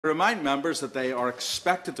I remind members that they are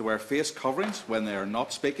expected to wear face coverings when they are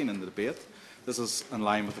not speaking in the debate. This is in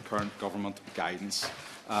line with the current government guidance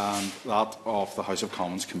and that of the House of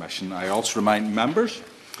Commons Commission. I also remind members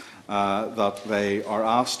that they are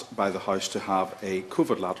asked by the House to have a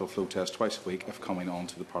COVID lateral flow test twice a week if coming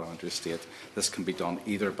onto the parliamentary estate. This can be done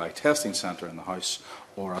either by testing centre in the House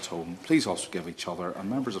or at home. Please also give each other and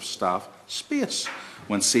members of staff space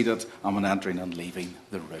when seated and when entering and leaving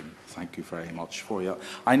the room. Thank you very much for you.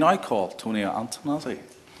 I now call Tonia Antoniazzi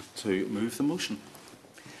to move the motion.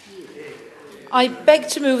 I beg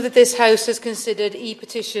to move that this House has considered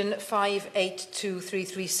E-petition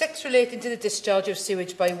 582336 relating to the discharge of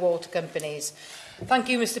sewage by water companies. Thank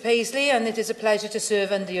you, Mr Paisley, and it is a pleasure to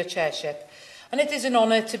serve under your chairship. And it is an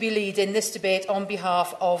honour to be leading this debate on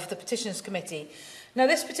behalf of the Petitions Committee. Now,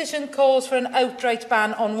 this petition calls for an outright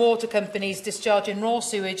ban on water companies discharging raw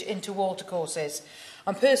sewage into watercourses.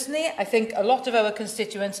 And personally, I think a lot of our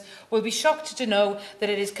constituents will be shocked to know that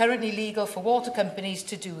it is currently legal for water companies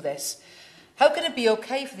to do this. How can it be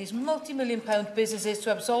okay for these multi-million-pound businesses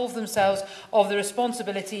to absolve themselves of the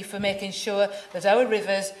responsibility for making sure that our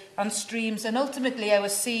rivers and streams and ultimately our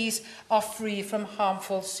seas are free from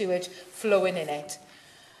harmful sewage flowing in it?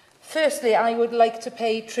 Firstly, I would like to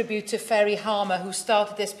pay tribute to Ferry Harmer, who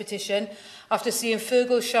started this petition after seeing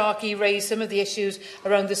Fergal Sharkey raise some of the issues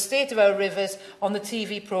around the state of our rivers on the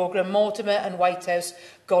TV programme Mortimer and Whitehouse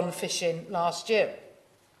Gone Fishing last year.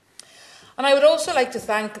 And I would also like to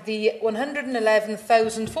thank the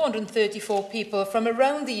 111,434 people from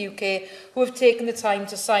around the UK who have taken the time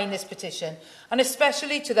to sign this petition, and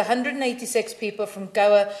especially to the 186 people from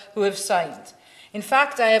Gower who have signed. In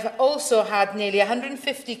fact, I have also had nearly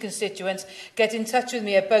 150 constituents get in touch with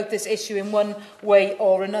me about this issue in one way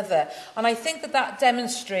or another. And I think that that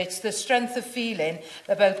demonstrates the strength of feeling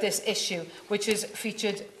about this issue, which has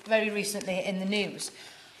featured very recently in the news.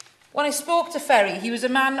 When I spoke to Ferry, he was a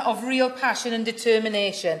man of real passion and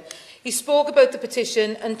determination. He spoke about the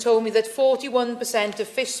petition and told me that 41% of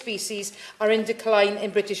fish species are in decline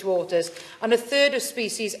in British waters, and a third of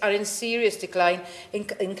species are in serious decline,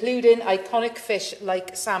 including iconic fish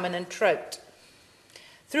like salmon and trout.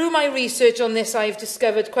 Through my research on this, I have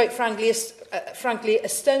discovered, quite frankly,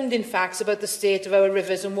 astounding facts about the state of our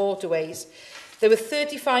rivers and waterways. There were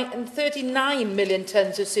 39 million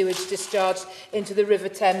tonnes of sewage discharged into the River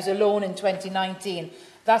Thames alone in 2019.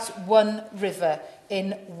 That's one river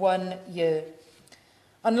in 1 year.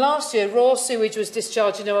 And last year, raw sewage was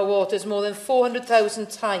discharged into our waters more than 400,000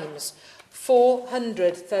 times.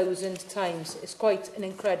 400,000 times. It's quite an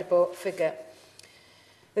incredible figure.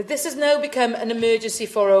 This has now become an emergency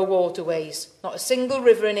for our waterways. Not a single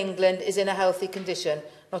river in England is in a healthy condition.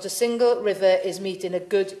 Not a single river is meeting a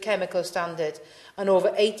good chemical standard, and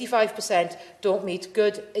over 85% don't meet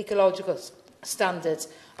good ecological standards,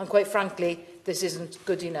 and quite frankly, this isn't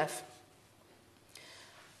good enough.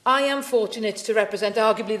 I am fortunate to represent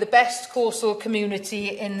arguably the best coastal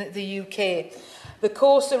community in the UK. The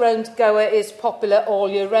coast around Gower is popular all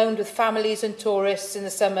year round, with families and tourists in the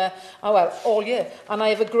summer, all year, and I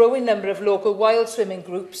have a growing number of local wild swimming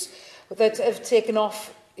groups that have taken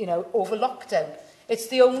off, over lockdown. It's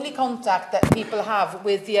the only contact that people have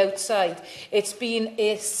with the outside. It's been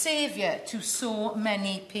a saviour to so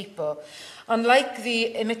many people. Unlike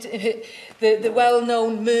the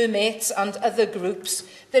well-known mermaids and other groups,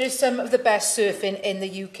 there is some of the best surfing in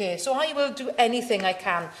the UK. So I will do anything I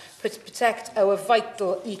can to protect our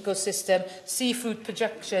vital ecosystem, seafood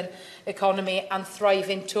production economy and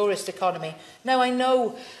thriving tourist economy. Now, I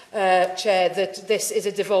know, Chair, that this is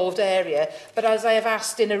a devolved area, but as I have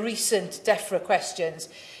asked in a recent DEFRA questions,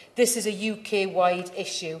 this is a UK-wide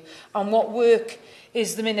issue. And what work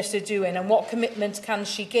is the Minister doing, and what commitment can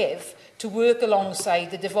she give to work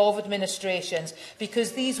alongside the devolved administrations?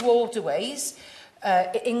 Because these waterways,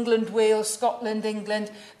 England, Wales, Scotland,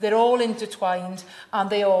 England, they're all intertwined and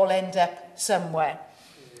they all end up somewhere.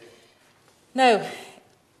 Now,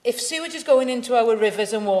 if sewage is going into our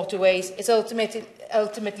rivers and waterways, it's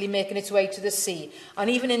ultimately making its way to the sea and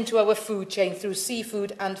even into our food chain through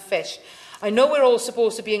seafood and fish. I know we're all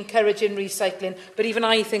supposed to be encouraging recycling, but even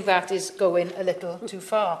I think that is going a little too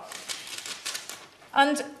far.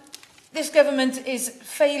 And this government is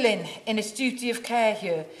failing in its duty of care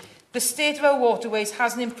here. The state of our waterways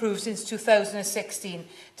hasn't improved since 2016,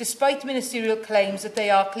 despite ministerial claims that they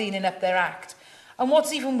are cleaning up their act. And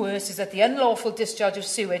what's even worse is that the unlawful discharge of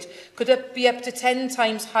sewage could be up to 10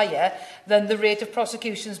 times higher than the rate of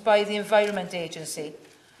prosecutions by the Environment Agency.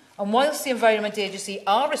 And whilst the Environment Agency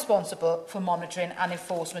are responsible for monitoring and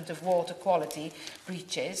enforcement of water quality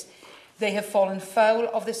breaches, they have fallen foul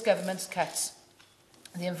of this government's cuts.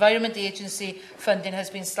 The Environment Agency funding has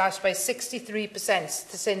been slashed by 63%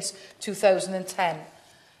 since 2010.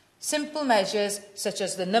 Simple measures such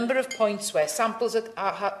as the number of points where samples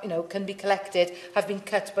can be collected have been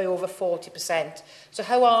cut by over 40%. So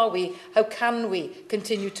how can we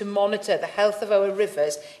continue to monitor the health of our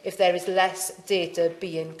rivers if there is less data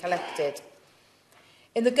being collected?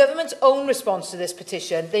 In the government's own response to this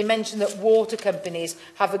petition, they mention that water companies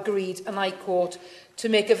have agreed, and I quote, to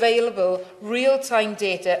make available real-time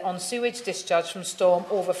data on sewage discharge from storm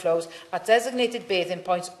overflows at designated bathing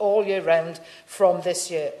points all year round from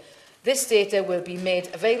this year. This data will be made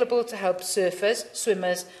available to help surfers,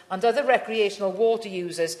 swimmers and other recreational water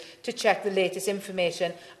users to check the latest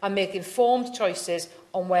information and make informed choices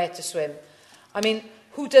on where to swim. I mean,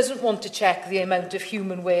 who doesn't want to check the amount of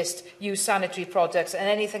human waste, used sanitary products and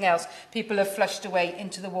anything else people have flushed away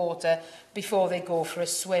into the water before they go for a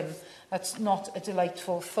swim? That's not a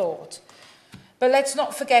delightful thought. But let's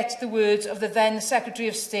not forget the words of the then Secretary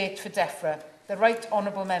of State for DEFRA, the Right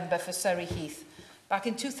Honourable Member for Surrey Heath, back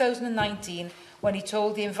in 2019, when he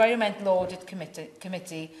told the Environmental Audit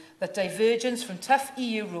Committee that divergence from tough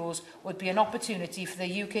EU rules would be an opportunity for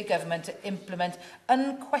the UK Government to implement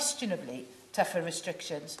unquestionably tougher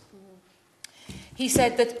restrictions. He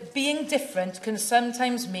said that being different can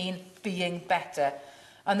sometimes mean being better,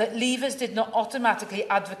 and that leavers did not automatically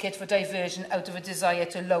advocate for diversion out of a desire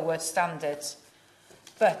to lower standards.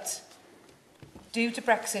 But due to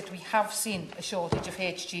Brexit, we have seen a shortage of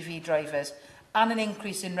HGV drivers and an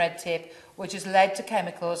increase in red tape, which has led to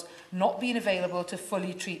chemicals not being available to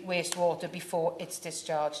fully treat wastewater before it's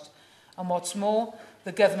discharged. And what's more,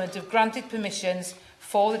 the government have granted permissions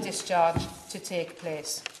for the discharge to take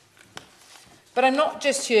place. But I'm not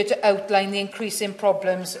just here to outline the increasing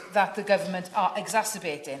problems that the government are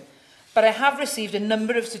exacerbating, but I have received a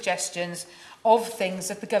number of suggestions of things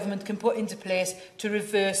that the government can put into place to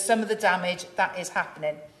reverse some of the damage that is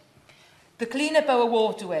happening. The Clean Up Our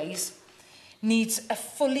Waterways needs a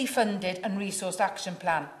fully funded and resourced action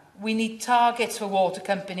plan. We need targets for water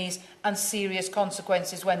companies and serious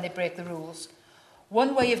consequences when they break the rules.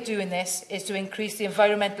 One way of doing this is to increase the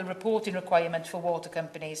environmental reporting requirement for water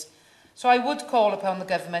companies. So I would call upon the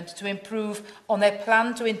government to improve on their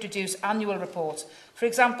plan to introduce annual reports, for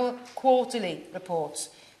example, quarterly reports.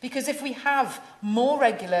 Because if we have more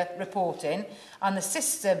regular reporting and the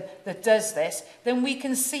system that does this, then we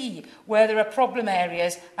can see where there are problem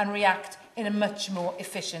areas and react in a much more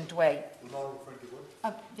efficient way.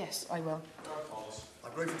 Yes, I will.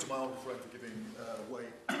 I'm grateful to my honourable friend for giving way.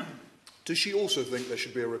 Does she also think there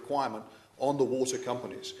should be a requirement on the water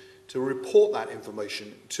companies to report that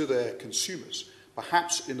information to their consumers,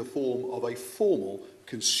 perhaps in the form of a formal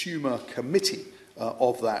consumer committee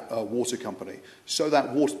of that water company, so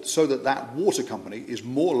that water company is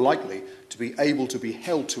more likely to be able to be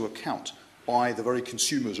held to account by the very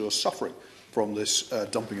consumers who are suffering from this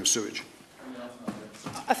dumping of sewage?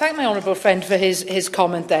 I thank my honourable friend for his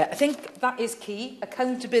comment there. I think that is key.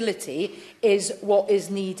 Accountability is what is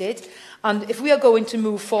needed. And if we are going to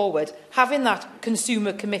move forward, having that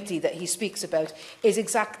consumer committee that he speaks about is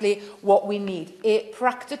exactly what we need. A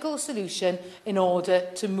practical solution in order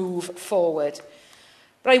to move forward.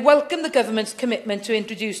 But I welcome the government's commitment to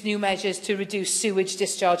introduce new measures to reduce sewage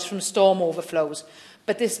discharge from storm overflows.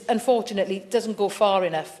 But this, unfortunately, doesn't go far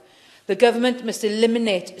enough. The government must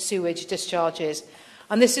eliminate sewage discharges.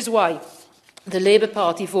 And this is why the Labour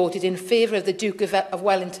Party voted in favour of the Duke of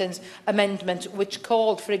Wellington's amendment, which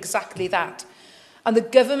called for exactly that. And the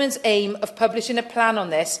government's aim of publishing a plan on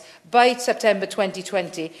this by September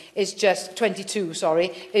 2022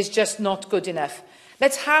 is just not good enough.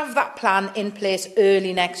 Let's have that plan in place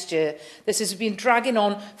early next year. This has been dragging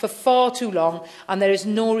on for far too long, and there is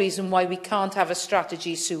no reason why we can't have a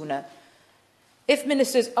strategy sooner. If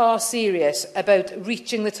ministers are serious about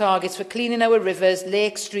reaching the targets for cleaning our rivers,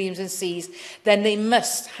 lakes, streams and seas, then they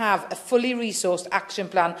must have a fully resourced action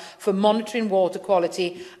plan for monitoring water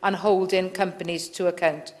quality and holding companies to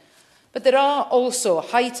account. But there are also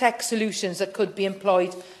high-tech solutions that could be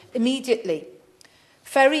employed immediately.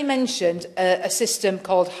 Ferry mentioned a system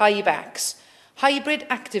called HIBACS, Hybrid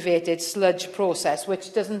Activated Sludge Process,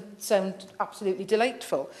 which doesn't sound absolutely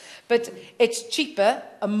delightful, but it's cheaper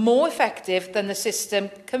and more effective than the system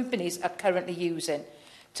companies are currently using.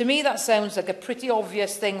 To me, that sounds like a pretty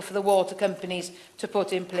obvious thing for the water companies to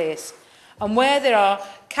put in place. And where there are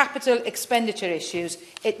capital expenditure issues,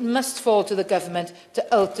 it must fall to the government to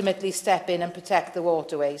ultimately step in and protect the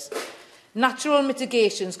waterways. Natural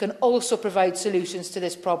mitigations can also provide solutions to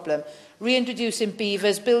this problem, reintroducing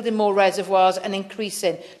beavers, building more reservoirs and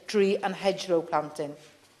increasing tree and hedgerow planting.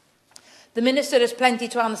 The Minister has plenty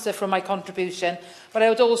to answer from my contribution, but I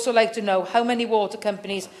would also like to know how many water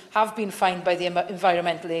companies have been fined by the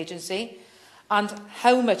Environmental Agency, and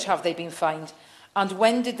how much have they been fined, and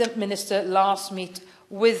when did the Minister last meet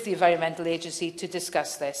with the Environmental Agency to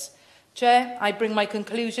discuss this? Chair, I bring my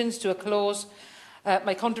conclusions to a close,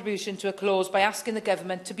 my contribution to a close by asking the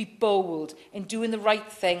Government to be bold in doing the right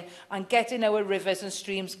thing and getting our rivers and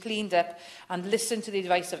streams cleaned up, and listen to the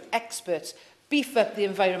advice of experts, beef up the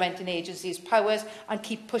Environmental Agency's powers and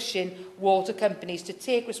keep pushing water companies to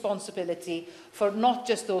take responsibility for not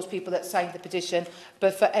just those people that signed the petition,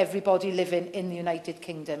 but for everybody living in the United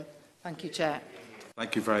Kingdom. Thank you, Chair.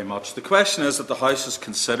 Thank you very much. The question is that the House has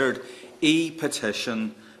considered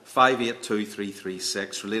E-petition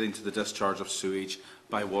 582336 relating to the discharge of sewage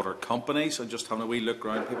by water companies. I'm just having a wee look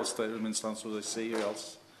around people's stand so they see who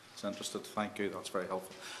else is interested. Thank you, that's very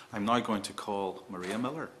helpful. I'm now going to call Maria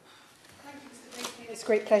Miller. It's a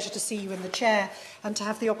great pleasure to see you in the chair and to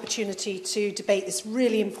have the opportunity to debate this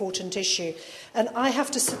really important issue. And I have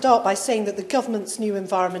to start by saying that the Government's new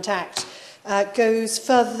Environment Act goes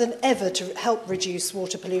further than ever to help reduce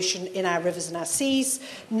water pollution in our rivers and our seas,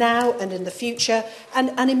 now and in the future,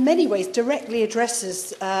 and in many ways directly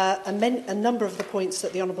addresses a number of the points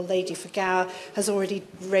that the Honourable Lady for Gower has already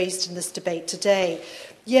raised in this debate today.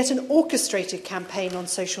 Yet an orchestrated campaign on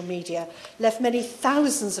social media left many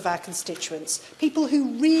thousands of our constituents, people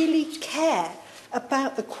who really care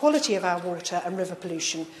about the quality of our water and river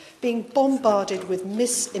pollution, being bombarded with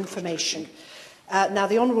misinformation. Now,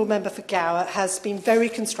 the Honourable Member for Gower has been very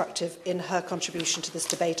constructive in her contribution to this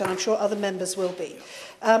debate, and I'm sure other members will be.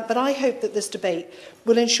 But I hope that this debate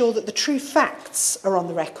will ensure that the true facts are on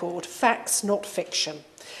the record, facts, not fiction.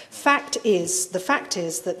 The fact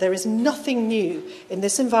is that there is nothing new in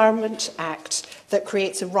this Environment Act that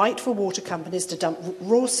creates a right for water companies to dump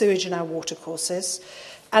raw sewage in our watercourses,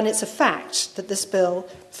 and it's a fact that this bill,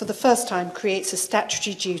 for the first time, creates a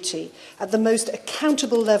statutory duty at the most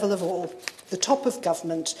accountable level of all, the top of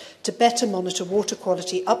government, to better monitor water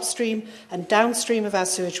quality upstream and downstream of our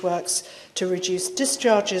sewage works, to reduce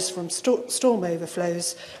discharges from storm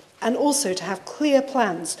overflows, and also to have clear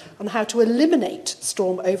plans on how to eliminate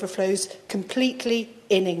storm overflows completely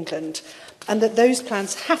in England, and that those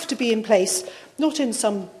plans have to be in place not in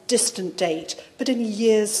some distant date, but in a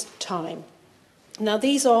year's time. Now,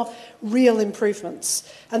 these are real improvements,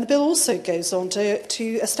 and the bill also goes on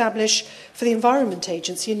to establish for the Environment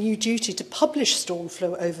Agency a new duty to publish storm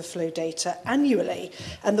flow overflow data annually,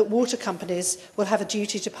 and that water companies will have a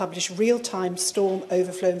duty to publish real-time storm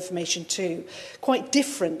overflow information too, quite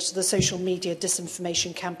different to the social media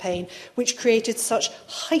disinformation campaign which created such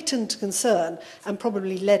heightened concern and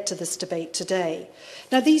probably led to this debate today.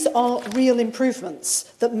 Now, these are real improvements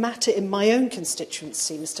that matter in my own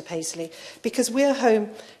constituency, Mr Paisley, because we're home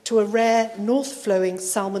to a rare north-flowing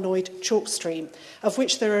salmonoid chalk stream, of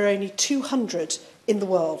which there are only 200 in the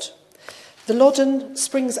world. The Loddon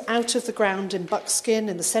springs out of the ground in Buckskin,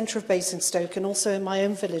 in the centre of Basingstoke, and also in my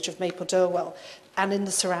own village of Maple Durwell, and in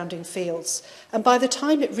the surrounding fields. And by the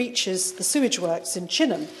time it reaches the sewage works in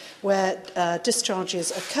Chinham, where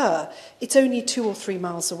discharges occur, it's only 2 or 3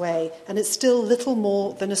 miles away, and it's still little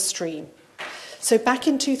more than a stream. So back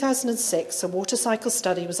in 2006, a water cycle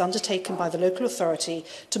study was undertaken by the local authority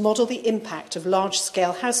to model the impact of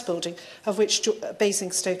large-scale house building, of which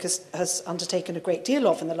Basingstoke has undertaken a great deal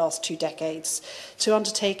of in the last 2 decades, to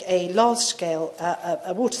undertake a large-scale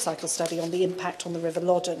a water cycle study on the impact on the River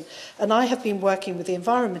Loddon. And I have been working with the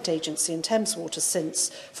Environment Agency and Thames Water since,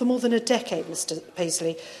 for more than a decade, Mr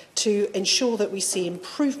Paisley, to ensure that we see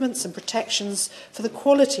improvements and protections for the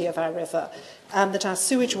quality of our river, and that our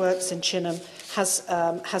sewage works in Chinham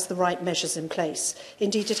has the right measures in place.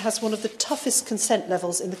 Indeed, it has one of the toughest consent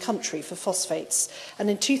levels in the country for phosphates. And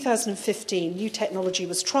in 2015, new technology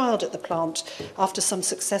was trialled at the plant after some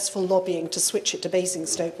successful lobbying to switch it to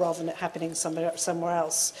Basingstoke rather than it happening somewhere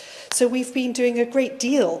else. So we've been doing a great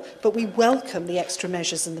deal, but we welcome the extra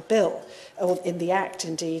measures in the bill, or in the Act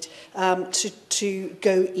indeed, to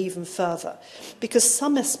go even further. Because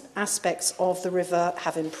some aspects of the river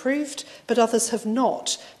have improved, but others have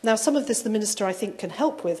not. Now, some of this the Minister, I think, can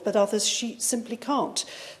help with, but others she simply can't.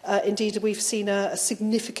 Indeed, we've seen a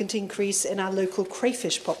significant increase in our local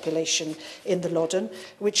crayfish population in the Loddon,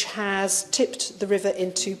 which has tipped the river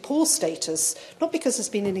into poor status, not because there's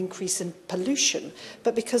been an increase in pollution,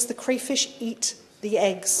 but because the crayfish eat the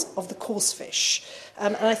eggs of the coarse fish.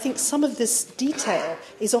 And I think some of this detail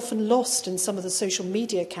is often lost in some of the social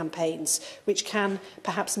media campaigns, which can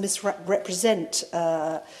perhaps misrepresent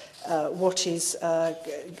what is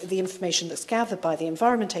the information that's gathered by the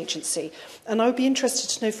Environment Agency. And I would be interested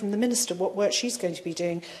to know from the Minister what work she's going to be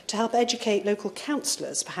doing to help educate local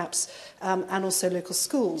councillors, perhaps, and also local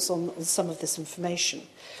schools on some of this information.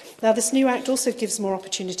 Now, this new Act also gives more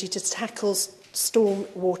opportunity to tackle storm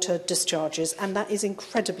water discharges, and that is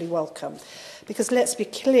incredibly welcome. Because let's be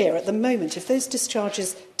clear, at the moment, if those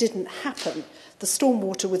discharges didn't happen, the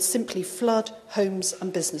stormwater would simply flood homes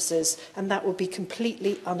and businesses, and that would be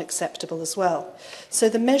completely unacceptable as well. So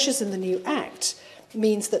the measures in the new Act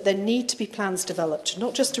means that there need to be plans developed,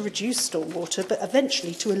 not just to reduce stormwater, but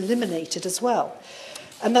eventually to eliminate it as well.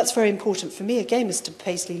 And that's very important for me, again, Mr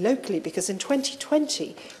Paisley, locally, because in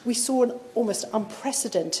 2020, we saw an almost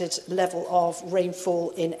unprecedented level of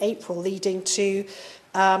rainfall in April, leading to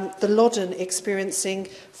the Loddon experiencing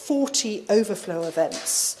 40 overflow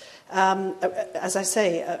events. As I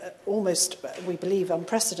say, almost, we believe,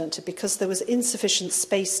 unprecedented, because there was insufficient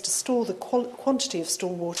space to store the quantity of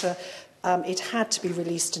stormwater. It had to be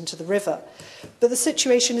released into the river. But the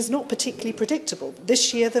situation is not particularly predictable.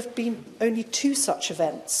 This year there have been only 2 such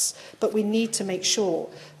events, but we need to make sure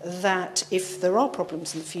that if there are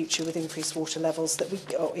problems in the future with increased water levels,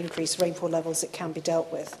 or increased rainfall levels, it can be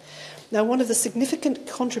dealt with. Now, one of the significant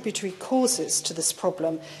contributory causes to this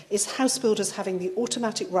problem is house builders having the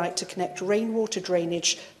automatic right to connect rainwater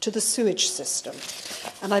drainage to the sewage system.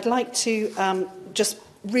 And I'd like to just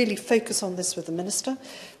really focus on this with the Minister.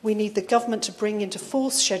 We need the government to bring into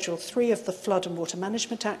force Schedule 3 of the Flood and Water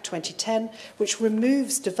Management Act 2010, which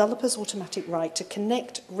removes developers' automatic right to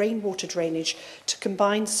connect rainwater drainage to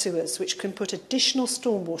combined sewers, which can put additional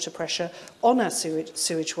stormwater pressure on our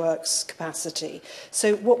sewage works capacity.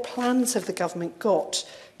 So what plans have the government got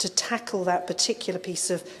to tackle that particular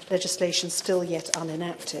piece of legislation still yet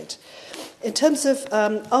unenacted? In terms of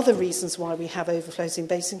other reasons why we have overflows in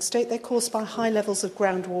Basingstoke, they're caused by high levels of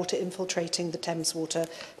groundwater infiltrating the Thames Water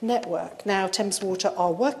network. Now, Thames Water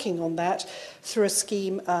are working on that through a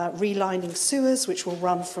scheme relining sewers, which will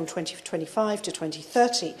run from 2025 to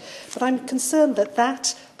 2030. But I'm concerned that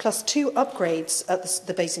that, plus 2 upgrades at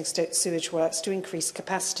the Basingstoke sewage works to increase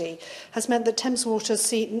capacity, has meant that Thames Water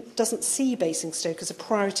doesn't see Basingstoke as a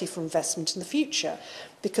priority for investment in the future,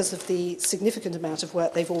 because of the significant amount of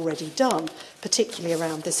work they've already done, particularly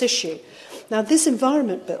around this issue. Now, this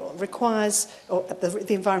Environment Bill requires, or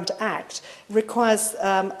the Environment Act, requires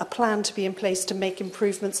a plan to be in place to make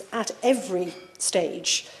improvements at every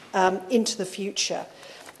stage into the future.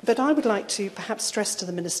 But I would like to perhaps stress to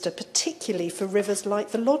the Minister, particularly for rivers like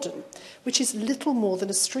the Loddon, which is little more than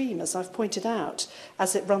a stream, as I've pointed out,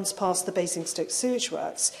 as it runs past the Basingstoke sewage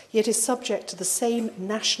works, yet is subject to the same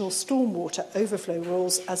national stormwater overflow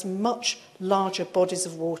rules as much larger bodies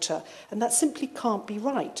of water, and that simply can't be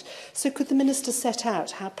right. So could the Minister set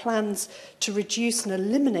out how plans to reduce and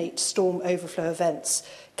eliminate storm overflow events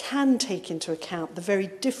can take into account the very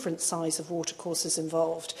different size of watercourses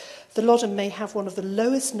involved? The Loddon may have one of the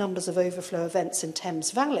lowest numbers of overflow events in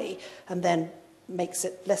Thames Valley, and then makes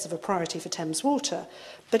it less of a priority for Thames Water,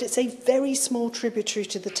 but it's a very small tributary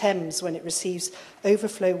to the Thames when it receives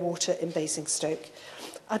overflow water in Basingstoke.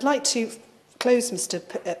 I'd like to close, Mr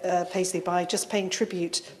Paisley, by just paying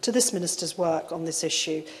tribute to this Minister's work on this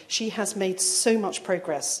issue. She has made so much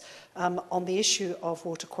progress on the issue of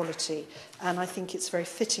water quality, and I think it's very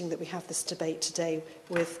fitting that we have this debate today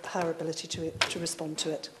with her ability to respond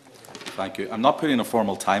to it. Thank you. I'm not putting a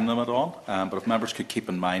formal time limit on, but if members could keep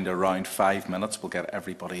in mind around 5 minutes, we'll get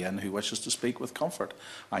everybody in who wishes to speak with comfort.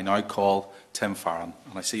 I now call Tim Farron,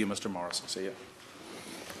 and I see you, Mr Morris. I see you.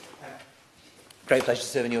 Great pleasure to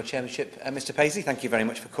serve in your chairmanship, Mr Paisley. Thank you very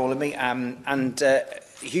much for calling me, and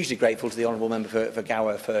hugely grateful to the Honourable Member for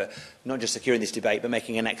Gower for not just securing this debate, but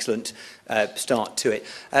making an excellent start to it.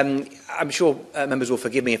 I'm sure members will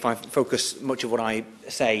forgive me if I focus much of what I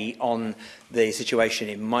say on the situation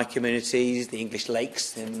in my communities, the English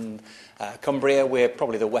lakes in Cumbria. We're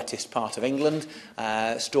probably the wettest part of England.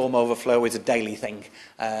 Storm overflow is a daily thing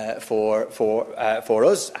for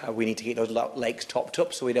us. We need to keep those lakes topped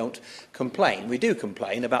up so we don't complain. We do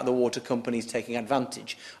complain about the water companies taking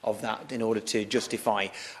advantage of that in order to justify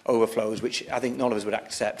overflows, which I think none of us would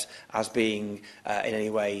accept as being in any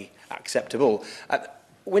way acceptable.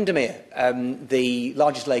 Windermere, the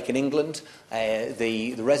largest lake in England,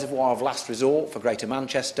 the reservoir of last resort for Greater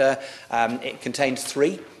Manchester. It contains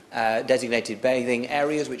 3 designated bathing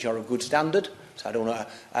areas which are of good standard. So I don't want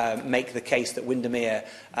to make the case that Windermere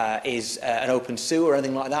is an open sewer or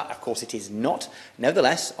anything like that. Of course it is not.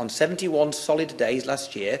 Nevertheless, on 71 solid days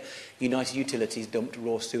last year, United Utilities dumped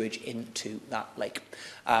raw sewage into that lake.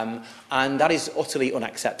 And that is utterly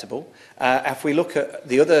unacceptable. If we look at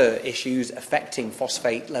the other issues affecting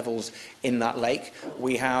phosphate levels in that lake,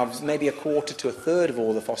 we have maybe a quarter to a third of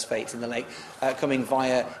all the phosphates in the lake coming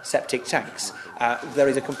via septic tanks. There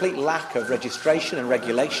is a complete lack of registration and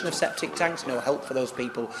regulation of septic tanks, no help for those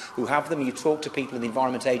people who have them. You talk to people in the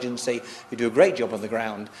Environment Agency who do a great job on the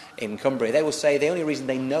ground in Cumbria. They will say the only reason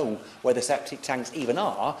they know where the septic tanks even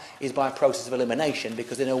are is by a process of elimination,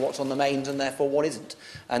 because they know what's on the mains and therefore what isn't.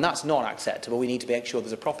 And that's not acceptable. We need to make sure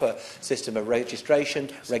there's a proper system of registration,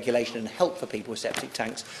 regulation and help for people with septic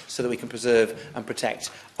tanks so that we can preserve and protect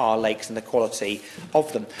our lakes and the quality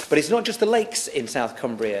of them. But it's not just the lakes in South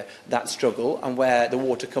Cumbria that struggle and where the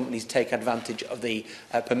water companies take advantage of the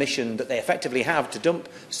permission that they effectively have to dump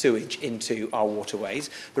sewage into our waterways.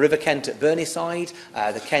 The River Kent at Burneside,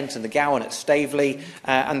 the Kent and the Gowan at Staveley,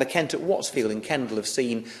 and the Kent at Wattsfield in Kendal have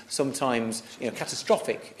seen sometimes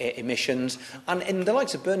catastrophic emissions. And in the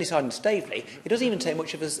likes of Burneside and Staveley, it doesn't even take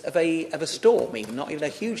much of a storm, even not even a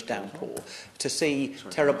huge downpour, to see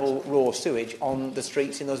terrible raw sewage on the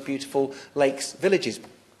streets in those beautiful lakes villages.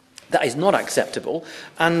 That is not acceptable,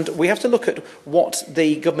 and we have to look at what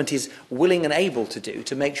the government is willing and able to do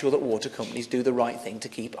to make sure that water companies do the right thing to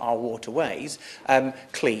keep our waterways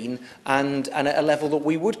clean and at a level that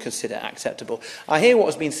we would consider acceptable. I hear what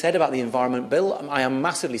has been said about the Environment Bill. I am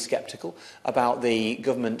massively sceptical about the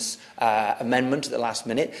government's amendment at the last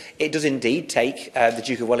minute. It does indeed take the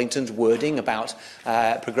Duke of Wellington's wording about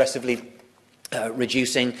progressively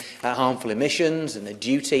reducing harmful emissions and the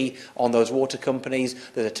duty on those water companies.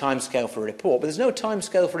 There's a timescale for a report, but there's no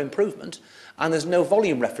timescale for improvement, and there's no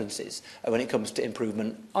volume references when it comes to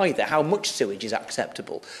improvement either. How much sewage is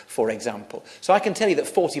acceptable, for example? So I can tell you that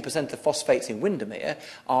 40% of phosphates in Windermere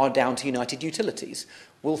are down to United Utilities.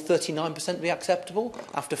 Will 39% be acceptable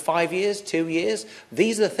after 5 years, 2 years?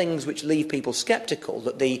 These are the things which leave people sceptical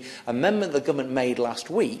that the amendment the government made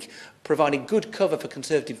last week provided good cover for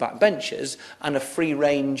Conservative backbenchers and a free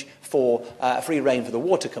rein for the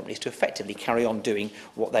water companies to effectively carry on doing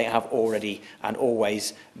what they have already and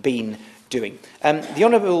always been doing. The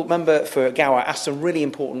Honourable Member for Gower asked some really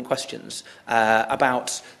important questions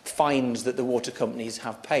about fines that the water companies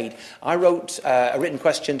have paid. I wrote a written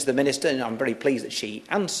question to the Minister, and I'm very pleased that she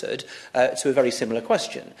answered to a very similar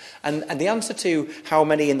question. And the answer to how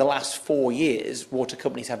many in the last 4 years water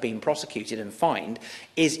companies have been prosecuted and fined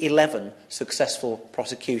is 11 successful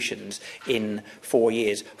prosecutions in 4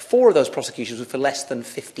 years. 4 of those prosecutions were for less than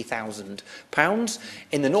 £50,000.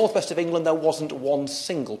 In the northwest of England, there wasn't one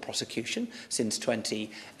single prosecution since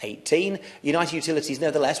 2018. United Utilities,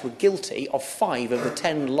 nevertheless, were guilty of 5 of the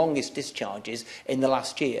 10 longest discharges in the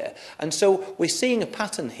last year. And so we're seeing a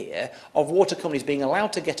pattern here of water companies being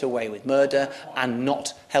allowed to get away with murder and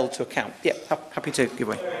not held to account. Yeah, happy to give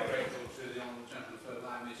way.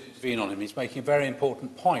 On him. He's making a very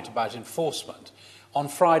important point about enforcement. On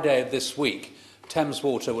Friday of this week, Thames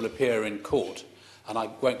Water will appear in court, and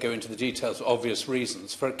I won't go into the details for obvious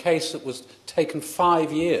reasons, for a case that was taken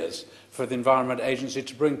 5 years for the Environment Agency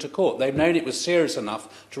to bring to court. They've known it was serious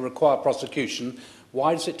enough to require prosecution.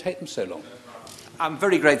 Why does it take them so long? I'm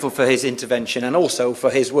very grateful for his intervention and also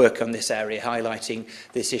for his work on this area, highlighting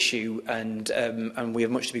this issue, and we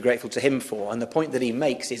have much to be grateful to him for. And the point that he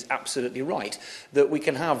makes is absolutely right, that we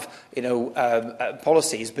can have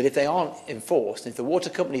policies, but if they aren't enforced, if the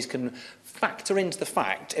water companies can factor into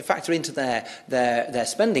their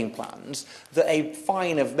spending plans that a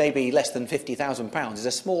fine of maybe less than £50,000 is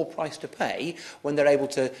a small price to pay when they're able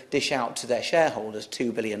to dish out to their shareholders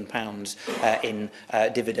 £2 billion in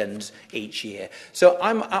dividends each year. So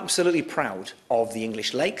I'm absolutely proud of the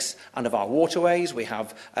English lakes and of our waterways. We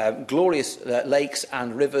have glorious lakes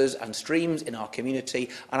and rivers and streams in our community,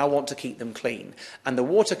 and I want to keep them clean. And the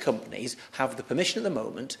water companies have the permission at the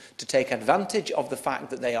moment to take advantage of the fact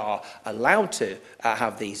that they are allowed to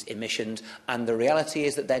have these emissions, and the reality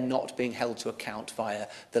is that they're not being held to account via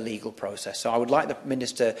the legal process. So I would like the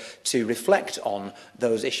Minister to reflect on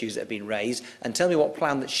those issues that have been raised and tell me what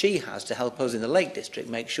plan that she has to help us in the Lake District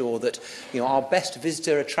make sure that our best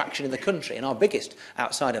visitor attraction in the country and our biggest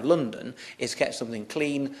outside of London is get something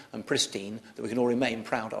clean and pristine that we can all remain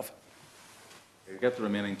proud of. We'll get the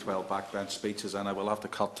remaining 12 backbench speeches, and I will have to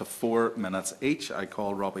cut to 4 minutes each. I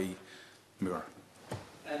call Robbie Moore.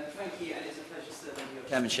 Thank you, and it's a pleasure serving you.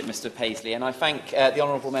 Chairmanship, Mr Paisley, and I thank the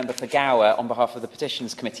Honourable Member for Gower on behalf of the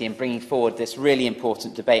Petitions Committee in bringing forward this really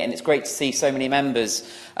important debate. And it's great to see so many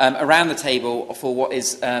members around the table for what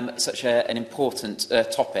is such an important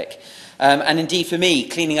topic. And indeed, for me,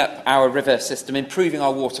 cleaning up our river system, improving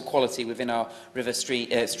our water quality within our river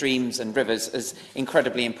streams and rivers is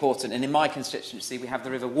incredibly important. And in my constituency, we have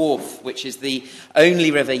the River Wharfe, which is the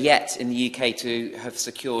only river yet in the UK to have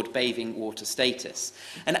secured bathing water status.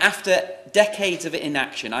 And after decades of inaction,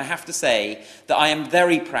 I have to say that I am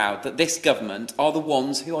very proud that this government are the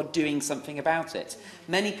ones who are doing something about it.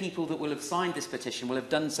 Many people that will have signed this petition will have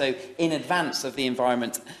done so in advance of the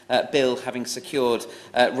Environment Bill having secured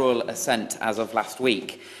royal assent as of last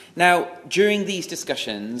week. Now, during these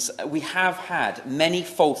discussions, we have had many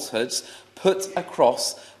falsehoods put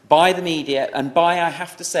across by the media and by, I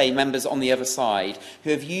have to say, members on the other side who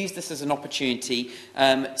have used this as an opportunity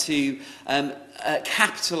to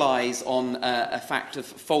capitalise on a fact of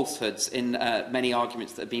falsehoods in many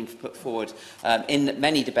arguments that have been put forward in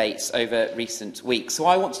many debates over recent weeks. So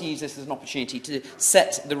I want to use this as an opportunity to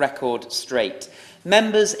set the record straight.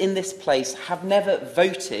 Members in this place have never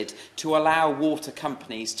voted to allow water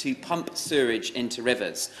companies to pump sewage into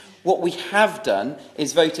rivers. What we have done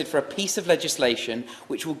is voted for a piece of legislation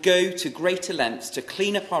which will go to greater lengths to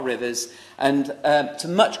clean up our rivers and to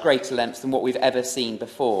much greater lengths than what we've ever seen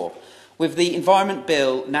before. With the Environment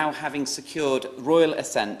Bill now having secured royal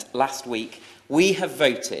assent last week, we have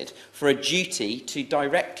voted for a duty to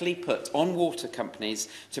directly put on water companies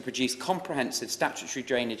to produce comprehensive statutory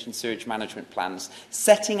drainage and sewage management plans,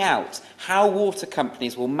 setting out how water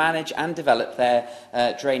companies will manage and develop their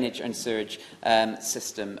drainage and sewage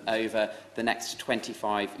system over the next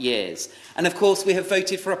 25 years. And of course, we have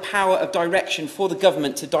voted for a power of direction for the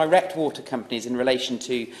government to direct water companies in relation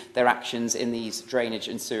to their actions in these drainage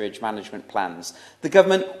and sewage management plans. The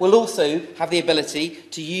government will also have the ability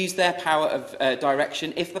to use their power of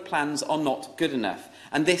direction if the plans are not good enough.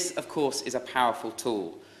 And this, of course, is a powerful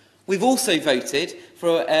tool. We've also voted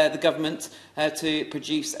for the government to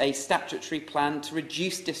produce a statutory plan to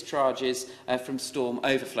reduce discharges from storm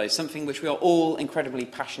overflows, something which we are all incredibly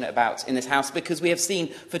passionate about in this House because we have seen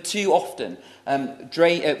for too often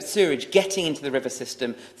sewage getting into the river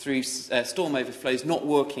system through storm overflows not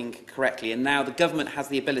working correctly, and now the government has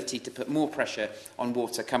the ability to put more pressure on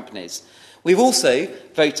water companies. We've also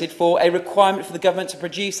voted for a requirement for the government to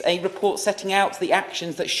produce a report setting out the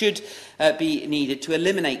actions that should be needed to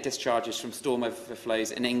eliminate discharges from storm overflows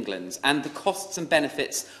in England and the costs and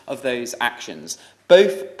benefits of those actions.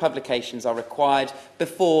 Both publications are required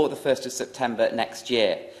before the 1st of September next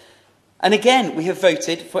year. And again, we have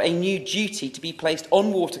voted for a new duty to be placed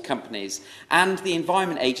on water companies and the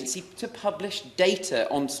Environment Agency to publish data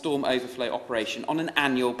on storm overflow operation on an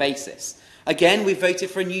annual basis. Again, we voted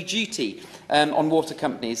for a new duty on water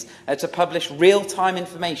companies to publish real-time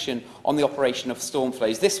information on the operation of storm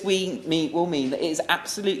flows. This will mean that it is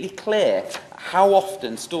absolutely clear how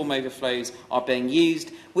often storm overflows are being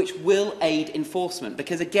used, which will aid enforcement.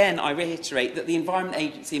 Because again, I reiterate that the Environment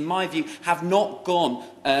Agency, in my view, have not gone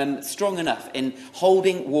strong enough in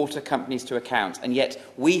holding water companies to account. And yet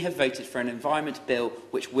we have voted for an Environment Bill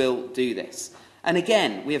which will do this. And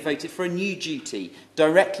again, we have voted for a new duty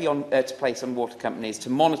directly to place on water companies to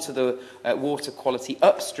monitor the water quality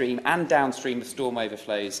upstream and downstream of storm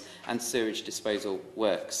overflows and sewage disposal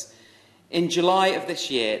works. In July of this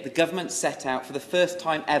year, the government set out for the first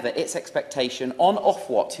time ever its expectation on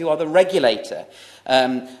Ofwat, who are the regulator,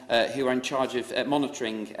 who are in charge of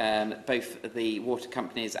monitoring both the water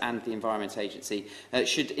companies and the Environment Agency,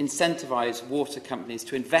 should incentivise water companies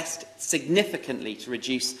to invest significantly to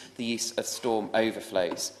reduce the use of storm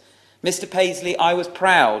overflows. Mr Paisley, I was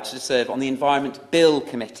proud to serve on the Environment Bill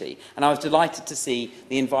Committee, and I was delighted to see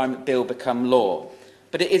the Environment Bill become law.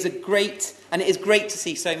 But it is great to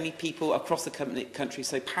see so many people across the country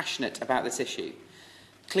so passionate about this issue.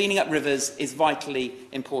 Cleaning up rivers is vitally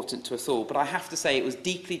important to us all, but I have to say it was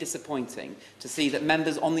deeply disappointing to see that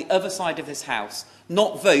members on the other side of this House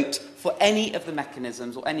not vote for any of the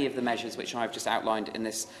mechanisms or any of the measures which I've just outlined in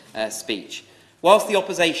this speech. Whilst the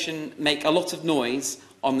opposition make a lot of noise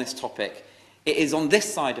on this topic, it is on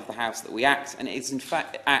this side of the House that we act, and it is in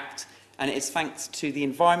fact thanks to the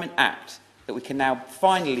Environment Act that we can now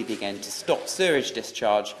finally begin to stop sewage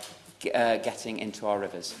discharge getting into our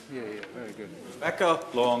rivers. Yeah, very good. Rebecca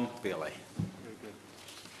Long-Bailey.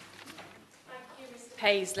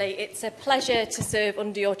 Paisley. It's a pleasure to serve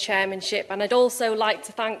under your chairmanship, and I'd also like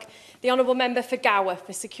to thank the Honourable Member for Gower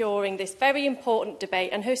for securing this very important debate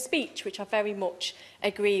and her speech, which I very much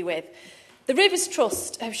agree with. The Rivers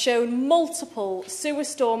Trust have shown multiple sewer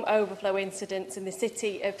storm overflow incidents in the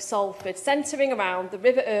city of Salford, centring around the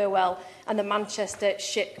River Irwell and the Manchester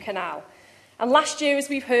Ship Canal. And last year, as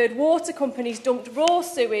we've heard, water companies dumped raw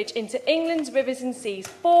sewage into England's rivers and seas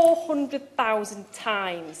 400,000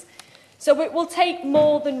 times. So it will take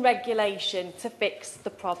more than regulation to fix the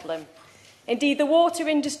problem. Indeed, the water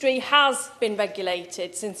industry has been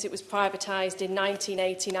regulated since it was privatised in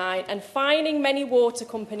 1989, and fining many water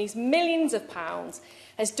companies millions of pounds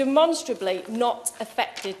has demonstrably not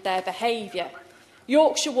affected their behaviour.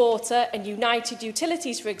 Yorkshire Water and United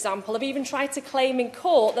Utilities, for example, have even tried to claim in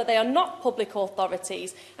court that they are not public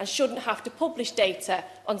authorities and shouldn't have to publish data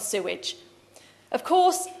on sewage. Of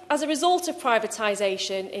course, as a result of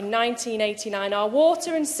privatisation in 1989, our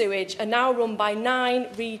water and sewage are now run by 9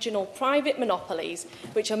 regional private monopolies,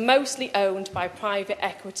 which are mostly owned by private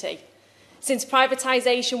equity. Since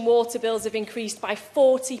privatisation, water bills have increased by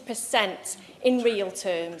 40% in real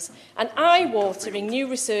terms, and eye-watering new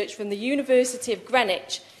research from the University of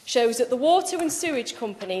Greenwich shows that the water and sewage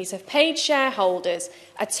companies have paid shareholders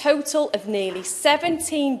a total of nearly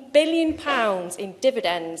 £17 billion in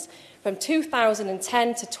dividends from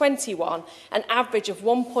 2010 to 21, an average of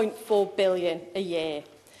 £1.4 billion a year.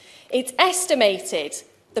 It's estimated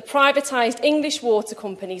the privatised English water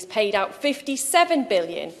companies paid out £57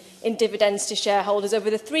 billion in dividends to shareholders over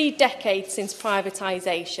the 3 decades since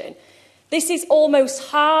privatisation. This is almost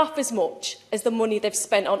half as much as the money they've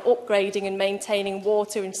spent on upgrading and maintaining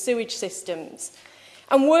water and sewage systems.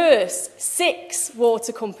 And worse, 6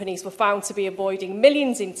 water companies were found to be avoiding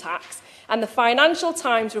millions in tax, and the Financial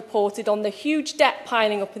Times reported on the huge debt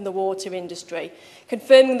piling up in the water industry,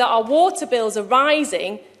 confirming that our water bills are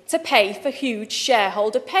rising to pay for huge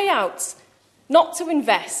shareholder payouts, not to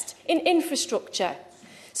invest in infrastructure.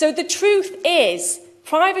 So the truth is,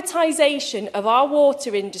 privatisation of our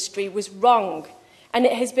water industry was wrong, and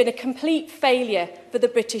it has been a complete failure for the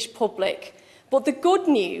British public. But the good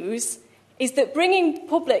news is that bringing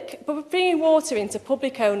water into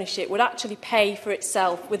public ownership would actually pay for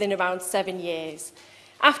itself within around 7 years.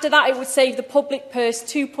 After that, it would save the public purse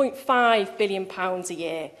 £2.5 billion a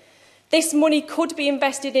year. This money could be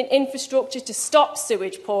invested in infrastructure to stop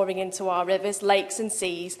sewage pouring into our rivers, lakes and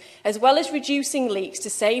seas, as well as reducing leaks to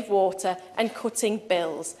save water and cutting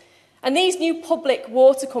bills. And these new public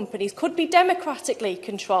water companies could be democratically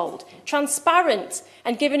controlled, transparent,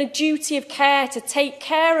 and given a duty of care to take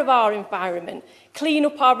care of our environment, clean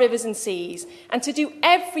up our rivers and seas, and to do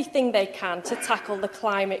everything they can to tackle the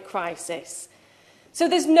climate crisis. So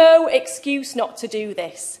there's no excuse not to do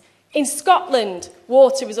this. In Scotland,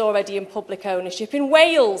 water is already in public ownership. In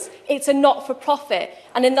Wales, it's a not-for-profit.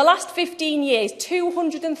 And in the last 15 years,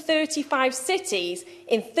 235 cities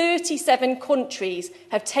in 37 countries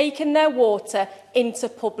have taken their water into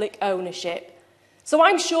public ownership. So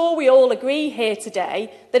I'm sure we all agree here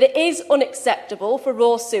today that it is unacceptable for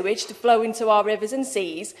raw sewage to flow into our rivers and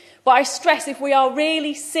seas. But I stress, if we are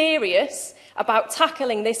really serious about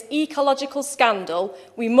tackling this ecological scandal,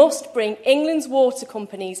 we must bring England's water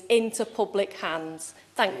companies into public hands.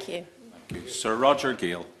 Thank you. Thank you. Sir Roger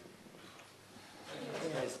Gale.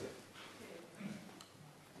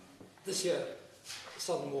 This year,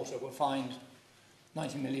 Southern Water were fined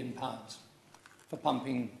 £90 million for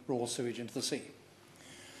pumping raw sewage into the sea.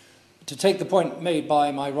 To take the point made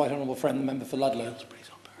by my right honourable friend, the member for Ludlow,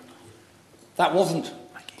 that wasn't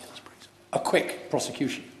a quick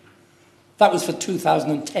prosecution. That was for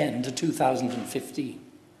 2010 to 2015.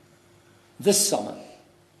 This summer,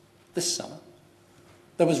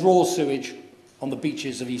 there was raw sewage on the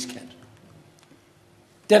beaches of East Kent.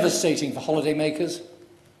 Devastating for holidaymakers,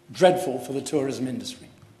 dreadful for the tourism industry.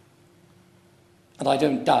 And I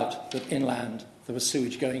don't doubt that inland there was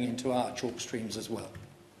sewage going into our chalk streams as well.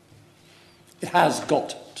 It has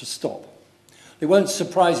got to stop. It won't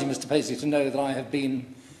surprise you, Mr. Paisley, to know that I have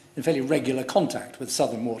been in fairly regular contact with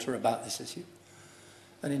Southern Water about this issue.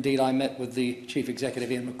 And indeed, I met with the Chief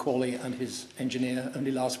Executive, Ian McCauley, and his engineer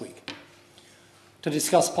only last week to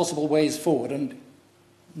discuss possible ways forward. And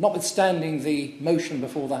notwithstanding the motion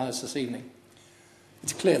before the House this evening,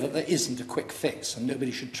 it's clear that there isn't a quick fix, and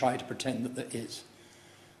nobody should try to pretend that there is.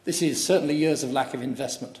 This is certainly years of lack of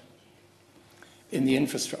investment in the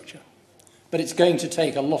infrastructure, but it's going to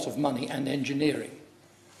take a lot of money and engineering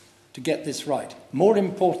to get this right. More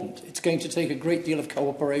important, it's going to take a great deal of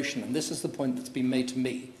cooperation, and this is the point that's been made to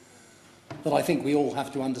me that I think we all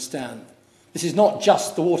have to understand. This is not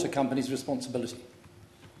just the water company's responsibility.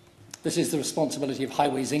 This is the responsibility of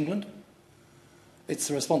Highways England. It's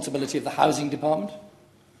the responsibility of the Housing Department.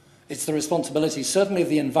 It's the responsibility certainly of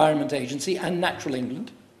the Environment Agency and Natural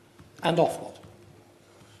England and Ofwat.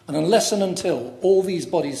 And unless and until all these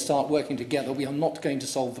bodies start working together, we are not going to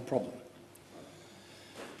solve the problem.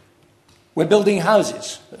 We're building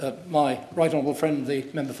houses. My right honourable friend, the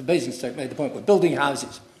member for Basingstoke, made the point. We're building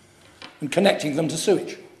houses and connecting them to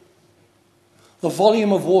sewage. The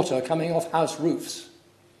volume of water coming off house roofs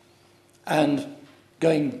and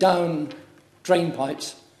going down drain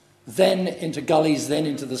pipes, then into gullies, then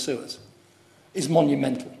into the sewers, is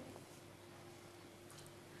monumental.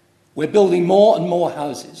 We're building more and more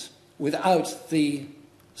houses without the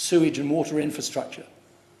sewage and water infrastructure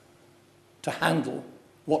to handle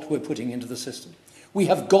what we're putting into the system. We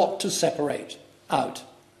have got to separate out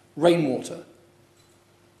rainwater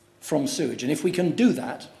from sewage. And if we can do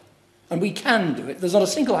that, and we can do it, there's not a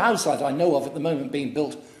single house site I know of at the moment being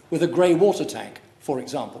built with a grey water tank, for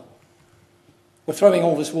example. We're throwing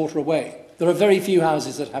all this water away. There are very few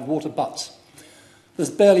houses that have water butts. There's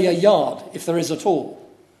barely a yard, if there is at all,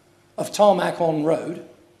 of tarmac on road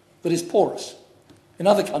that is porous. In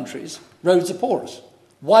other countries, roads are porous.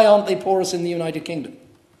 Why aren't they porous in the United Kingdom?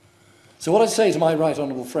 So what I say to my right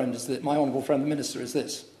honourable friend is that, my honourable friend the Minister, is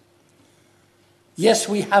this. Yes,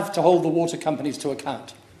 we have to hold the water companies to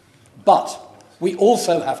account, but we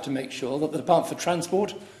also have to make sure that the Department for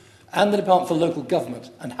Transport and the Department for Local Government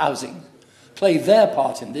and Housing play their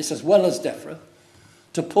part in this, as well as DEFRA,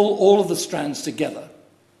 to pull all of the strands together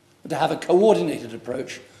and to have a coordinated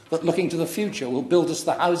approach that, looking to the future, will build us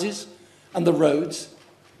the houses and the roads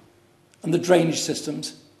and the drainage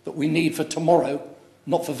systems that we need for tomorrow,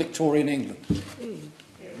 not for Victorian England.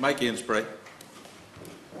 Mike Ainsbury.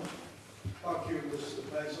 Thank you, Mr.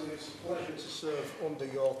 Paisley. It's a pleasure to serve under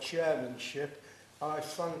your chairmanship. I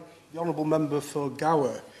thank the Honourable Member for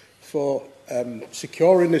Gower for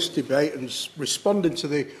securing this debate and responding to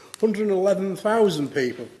the 111,000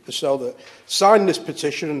 people or so that signed this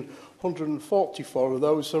petition, and 144 of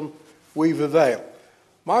those from Weaver Vale.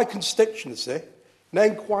 My constituency,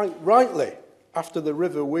 named quite rightly after the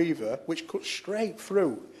River Weaver, which cuts straight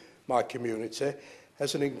through my community,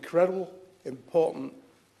 has an incredible, important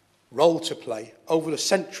role to play over the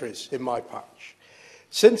centuries in my patch.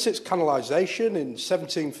 Since its canalisation in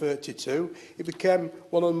 1732, it became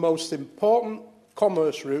one of the most important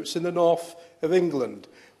commerce routes in the north of England,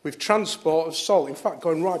 with transport of salt, in fact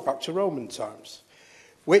going right back to Roman times,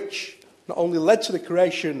 which not only led to the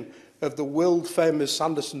creation of the world-famous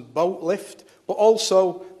Sanderson boat lift, but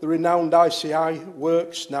also the renowned ICI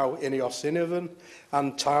works, now Ineos Inovan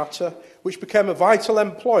and Tata, which became a vital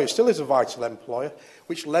employer, still is a vital employer,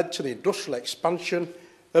 which led to the industrial expansion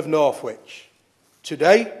of Northwich.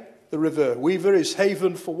 Today, the River Weaver is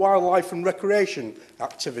haven for wildlife and recreation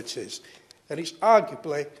activities, and it's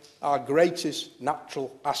arguably our greatest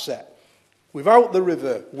natural asset. Without the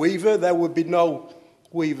River Weaver, there would be no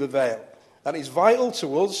Weaver Vale, and it's vital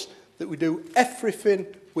to us that we do everything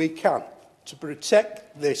we can to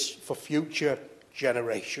protect this for future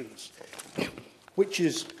generations, which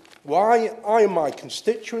is why I and my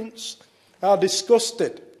constituents are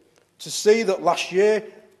disgusted to see that last year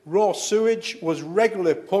raw sewage was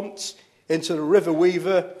regularly pumped into the River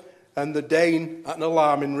Weaver and the Dane at an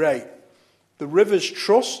alarming rate. The Rivers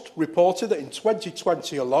Trust reported that in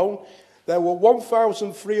 2020 alone, there were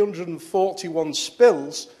 1,341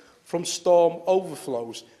 spills from storm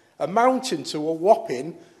overflows, amounting to a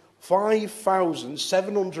whopping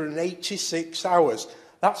 5,786 hours.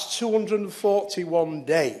 That's 241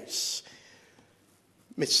 days.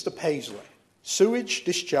 Mr. Paisley, sewage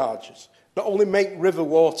discharges not only make river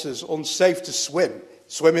waters unsafe to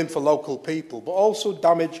swimming for local people, but also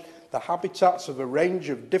damage the habitats of a range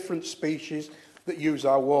of different species that use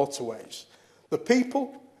our waterways. The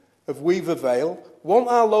people of Weaver Vale want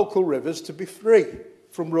our local rivers to be free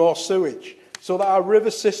from raw sewage, so that our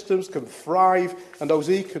river systems can thrive and those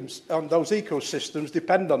ecosystems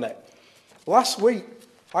depend on it. Last week,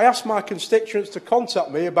 I asked my constituents to contact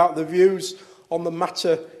me about the views on the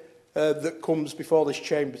matter that comes before this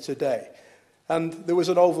chamber today, and there was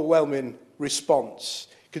an overwhelming response.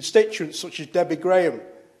 Constituents such as Debbie Graham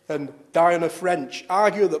and Diana French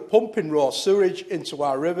argue that pumping raw sewage into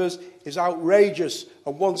our rivers is outrageous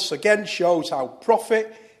and once again shows how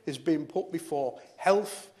profit is being put before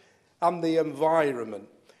health and the environment.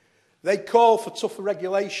 They call for tougher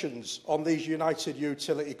regulations on these United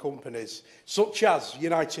Utility companies, such as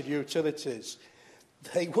United Utilities.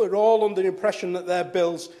 They were all under the impression that their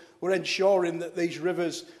bills were ensuring that these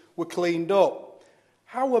rivers were cleaned up.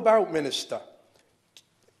 How about, Minister,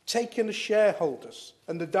 taking the shareholders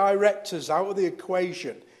and the directors out of the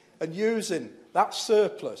equation and using that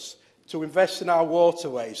surplus to invest in our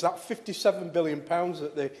waterways, that £57 billion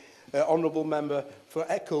that the Honourable Member for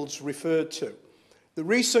Eccles referred to? The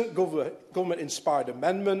recent government-inspired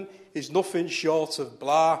amendment is nothing short of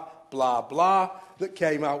blah, blah, blah that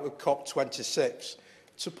came out of COP26.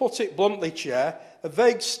 To put it bluntly, Chair, a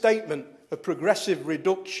vague statement of progressive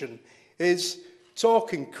reduction is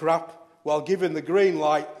talking crap while giving the green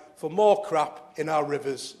light for more crap in our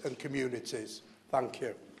rivers and communities. Thank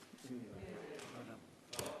you.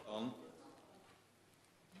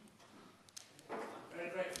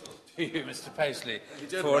 To you, Mr. Paisley,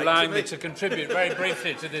 for allowing me to contribute very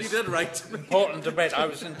briefly to this important debate. I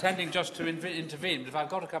was intending just to intervene, but if I've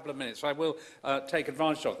got a couple of minutes, I will take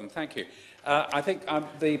advantage of them. Thank you. I think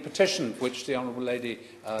the petition which the Honourable Lady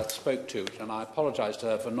spoke to, and I apologise to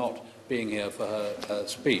her for not being here for her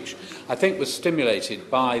speech, I think was stimulated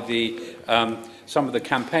by some of the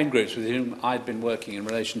campaign groups with whom I'd been working in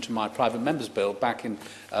relation to my private member's bill back in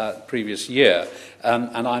the previous year.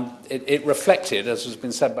 It reflected, as has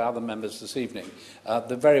been said by other members this evening,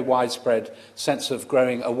 the very widespread sense of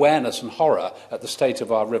growing awareness and horror at the state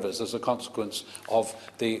of our rivers as a consequence of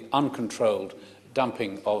the uncontrolled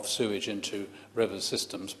dumping of sewage into river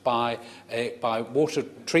systems by water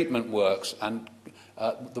treatment works and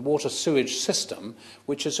the water sewage system,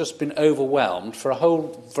 which has just been overwhelmed for a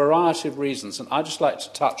whole variety of reasons. And I'd just like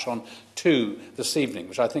to touch on two this evening,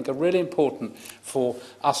 which I think are really important for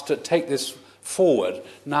us to take this forward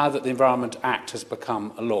now that the Environment Act has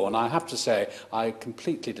become a law. And I have to say I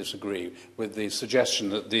completely disagree with the suggestion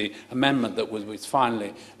that the amendment that was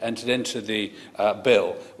finally entered into the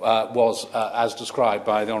bill was as described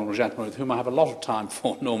by the Honourable Gentleman, with whom I have a lot of time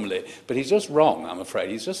for normally. But he's just wrong, I'm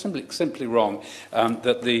afraid. He's just simply wrong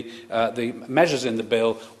that the measures in the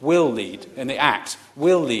bill will lead, in the Act,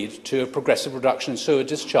 will lead to a progressive reduction in sewer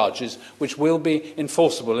discharges, which will be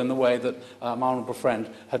enforceable in the way that my honourable friend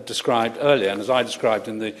had described earlier, and as I described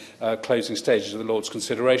in the closing stages of the Lord's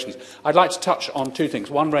considerations. I'd like to touch on two things,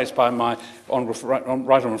 one raised by my right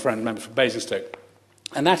honourable friend, member for Basingstoke,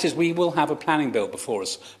 and that is we will have a planning bill before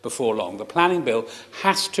us before long. The planning bill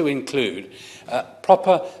has to include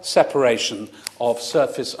proper separation of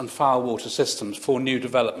surface and foul water systems for new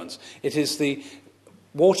developments. It is the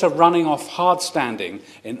water running off hard standing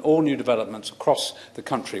in all new developments across the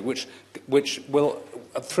country, which will,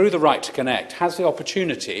 through the right to connect, has the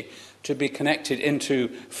opportunity to be connected into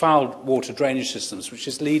foul water drainage systems, which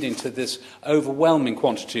is leading to this overwhelming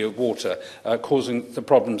quantity of water, causing the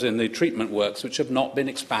problems in the treatment works, which have not been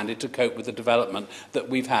expanded to cope with the development that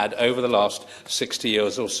we've had over the last 60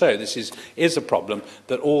 years or so. This is a problem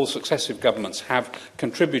that all successive governments have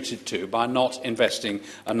contributed to by not investing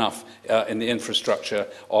enough in the infrastructure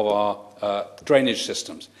of our drainage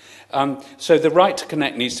systems. So the right to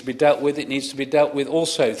connect needs to be dealt with. It needs to be dealt with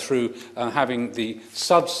also through having the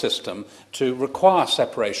subsystem to require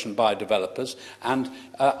separation by developers. And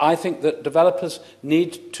I think that developers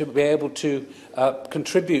need to be able to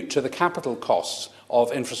contribute to the capital costs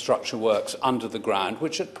of infrastructure works under the ground,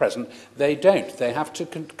 which at present they don't. They have to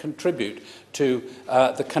contribute to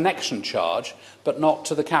the connection charge, but not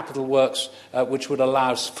to the capital works which would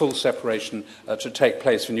allow full separation to take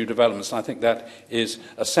place for new developments. And I think that is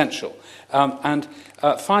essential.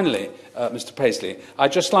 Finally, Mr. Paisley,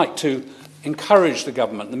 I'd just like to encourage the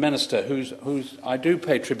government, the Minister, who's I do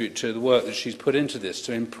pay tribute to the work that she's put into this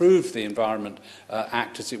to improve the Environment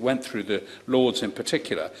Act as it went through the Lords in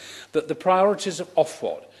particular, that the priorities of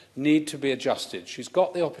Ofwat need to be adjusted. She's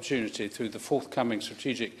got the opportunity through the forthcoming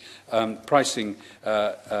strategic pricing,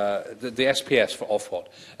 the SPS for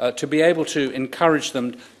Ofwat, to be able to encourage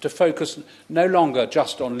them to focus no longer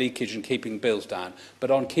just on leakage and keeping bills down,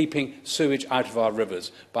 but on keeping sewage out of our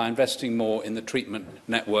rivers by investing more in the treatment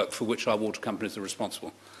network for which our water companies are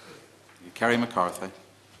responsible. Kerry McCarthy.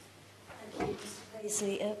 Thank you, Mr.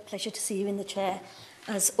 Paisley. A pleasure to see you in the chair,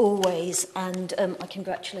 as always, and I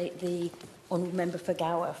congratulate the Honourable Member for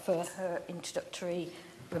Gower for her introductory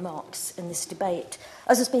remarks in this debate.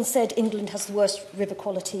 As has been said, England has the worst river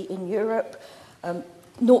quality in Europe.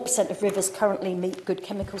 0% of rivers currently meet good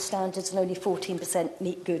chemical standards and only 14%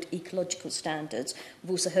 meet good ecological standards.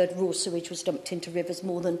 We've also heard raw sewage was dumped into rivers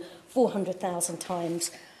more than 400,000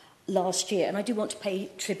 times last year. And I do want to pay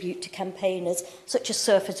tribute to campaigners such as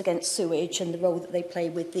Surfers Against Sewage and the role that they play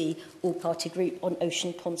with the all-party group on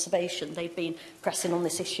ocean conservation. They've been pressing on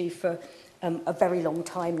this issue for a very long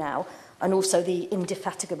time now, and also the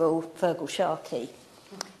indefatigable Fergal Sharkey.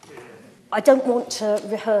 I don't want to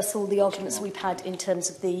rehearse all the arguments we've had in terms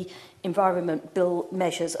of the Environment Bill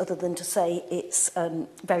measures, other than to say it's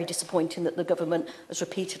very disappointing that the government has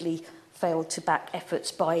repeatedly failed to back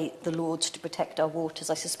efforts by the Lords to protect our waters.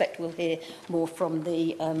 I suspect we'll hear more from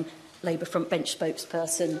the Labour front bench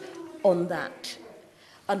spokesperson on that.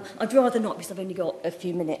 I'd rather not, because I've only got a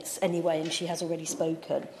few minutes anyway, and she has already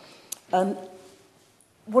spoken.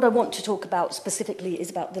 What I want to talk about specifically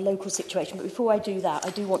is about the local situation, but before I do that,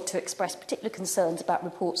 I do want to express particular concerns about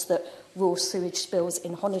reports that raw sewage spills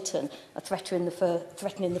in Honiton are threatening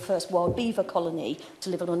the first wild beaver colony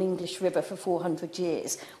to live on an English river for 400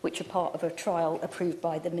 years, which are part of a trial approved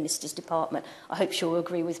by the Minister's Department. I hope she'll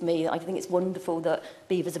agree with me. I think it's wonderful that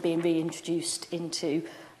beavers are being reintroduced into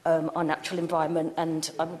our natural environment,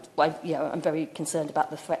 and I'm very concerned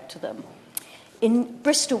about the threat to them. In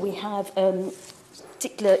Bristol, we have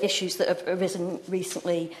particular issues that have arisen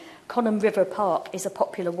recently. Conham River Park is a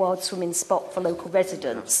popular wild swimming spot for local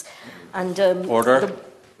residents. And Order.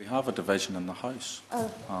 We have a division in the House.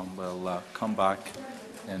 We'll come back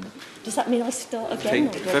in... Does that mean I start again?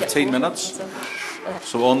 15 minutes.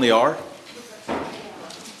 So on the hour.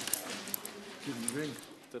 Didn't ring.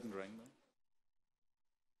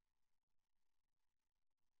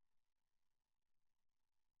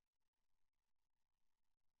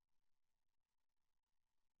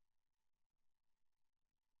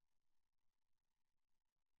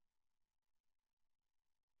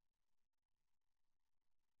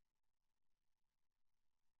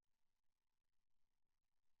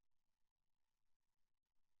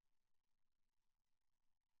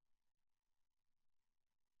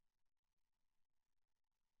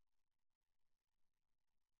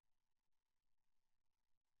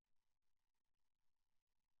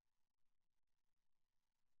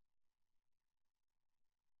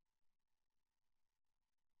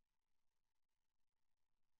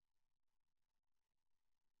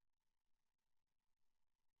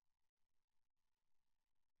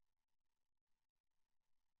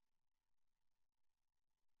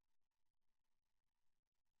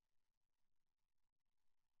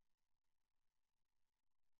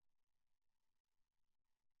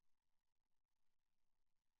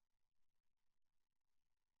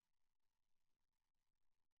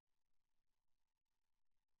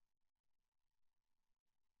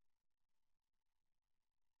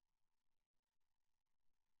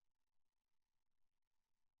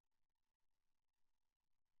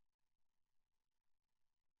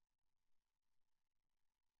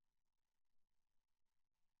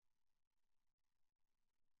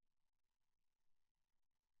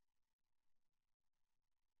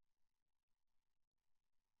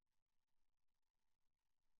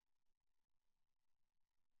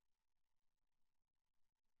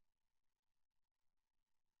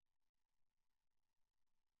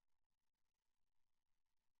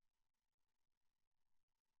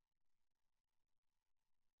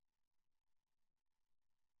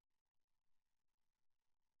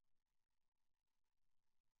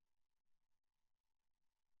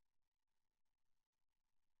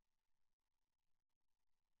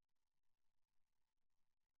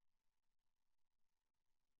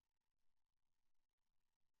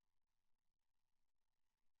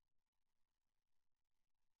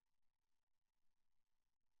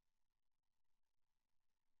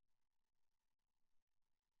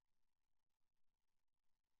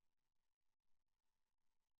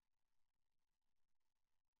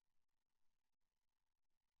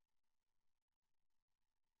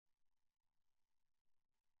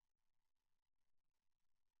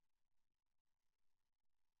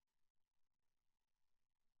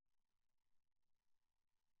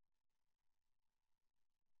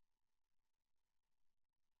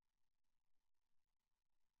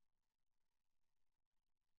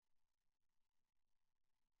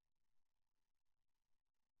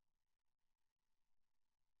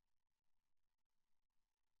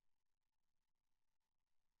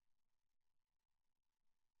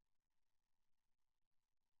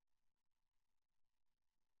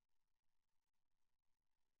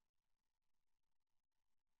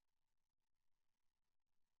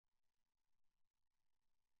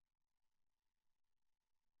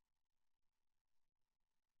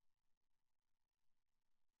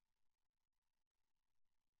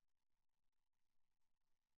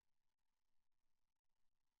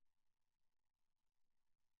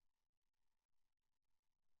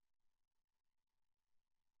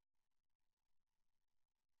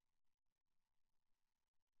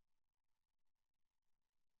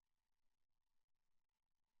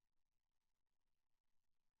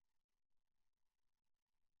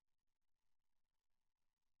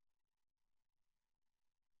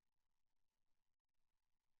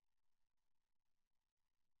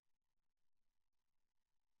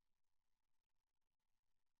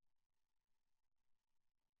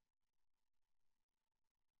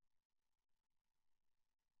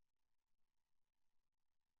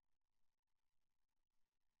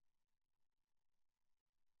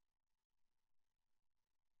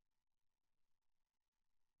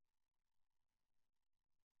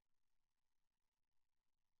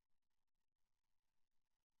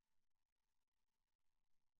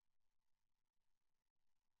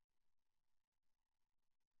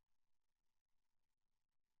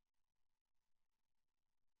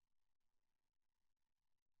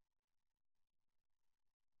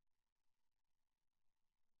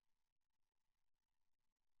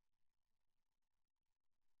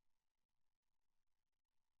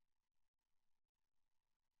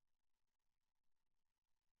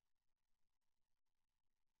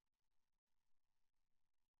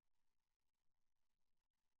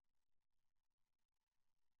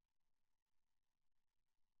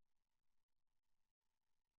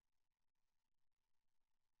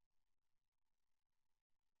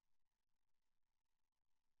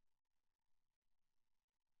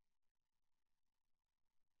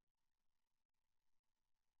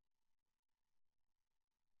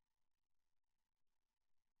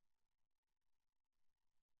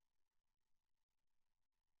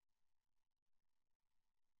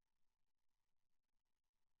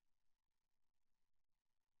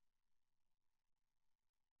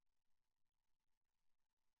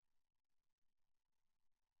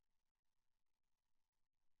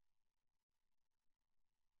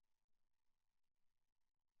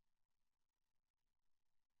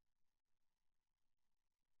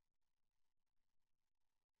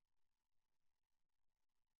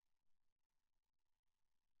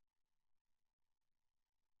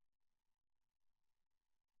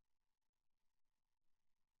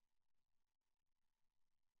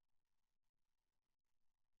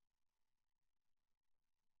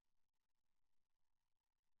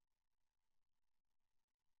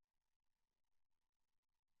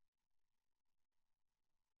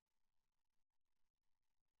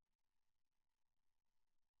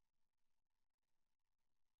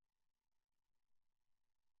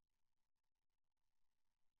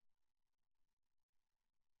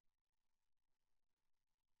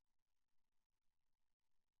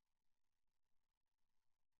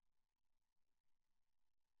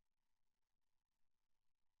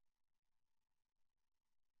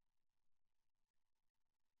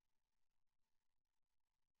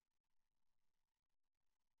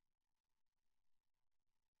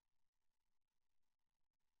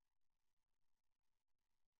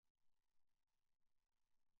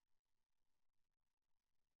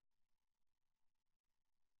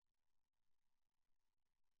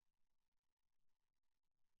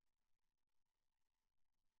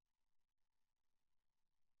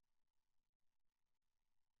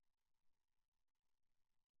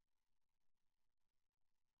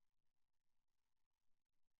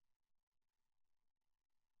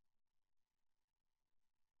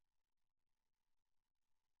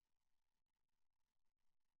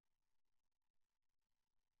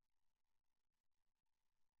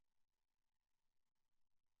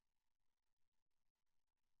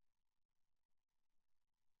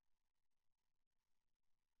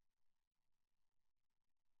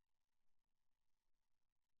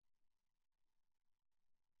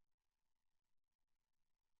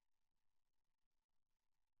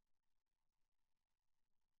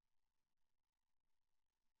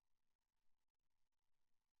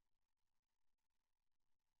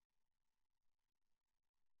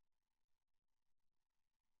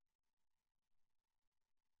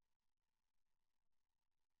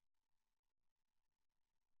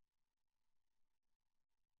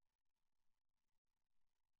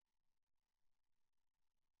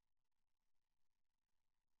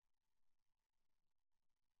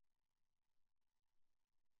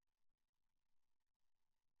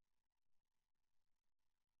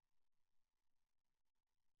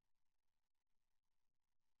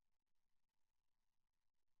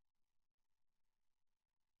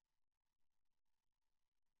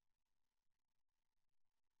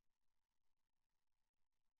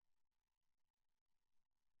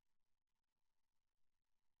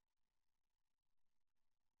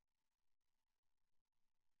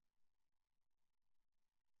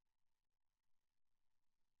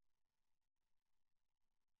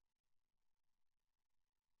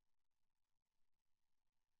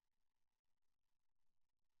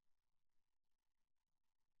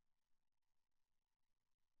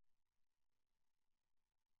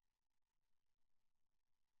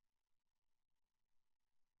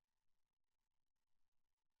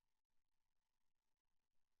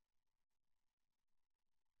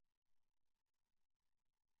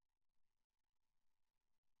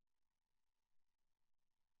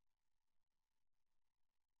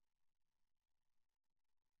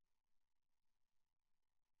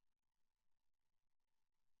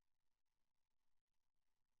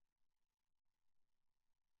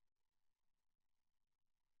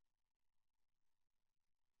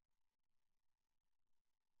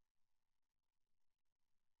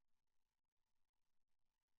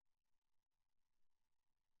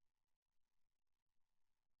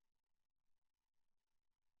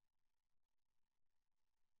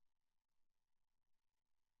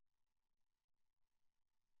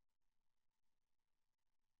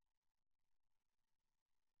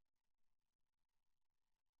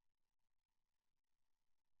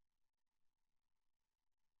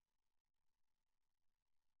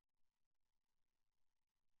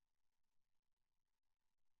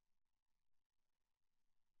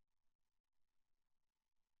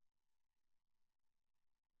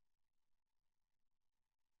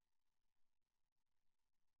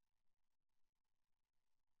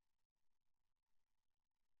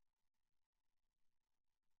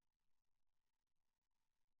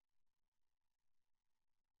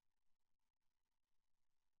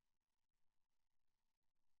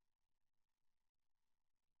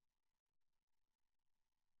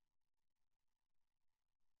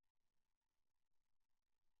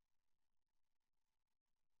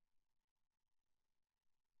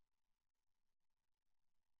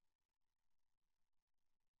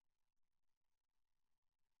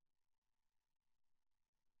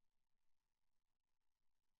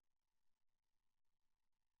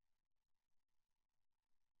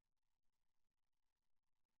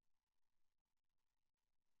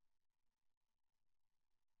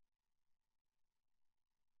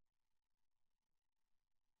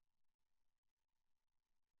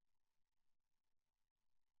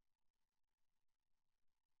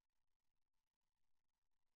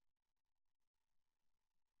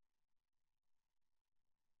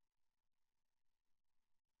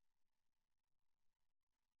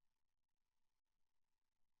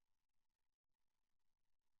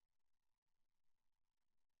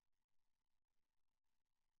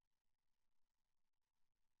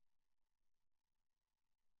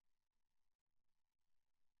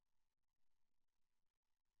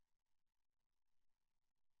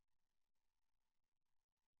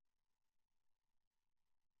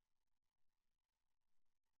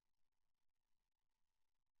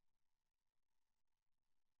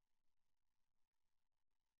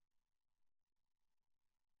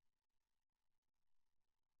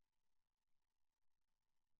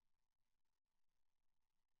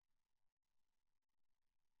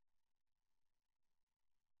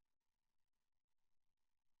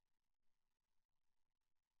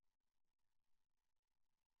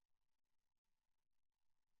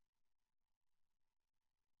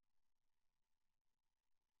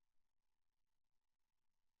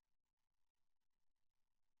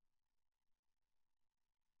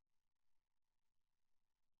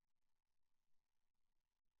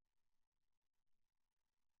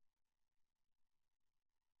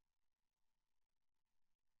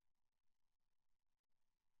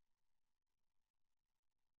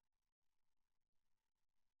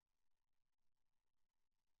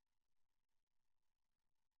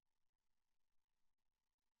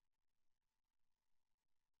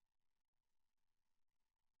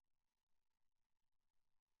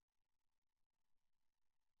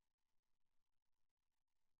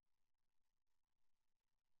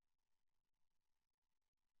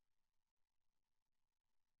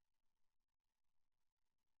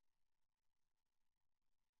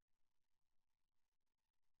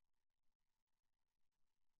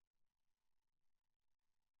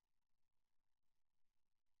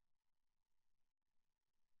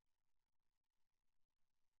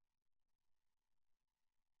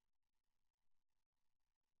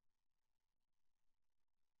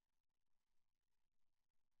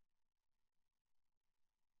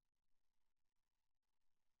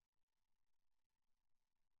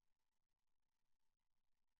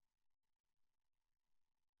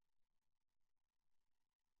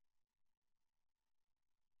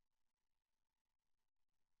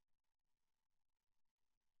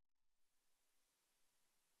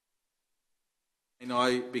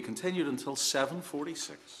 Now be continued until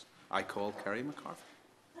 7:46. I call Kerry McCarthy.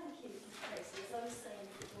 Thank you, Mr. President. As I was saying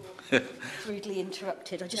before, I was rudely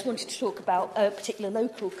interrupted. I just wanted to talk about particular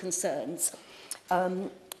local concerns. And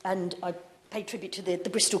I pay tribute to the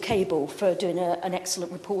Bristol Cable for doing an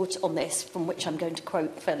excellent report on this, from which I'm going to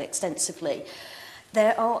quote fairly extensively.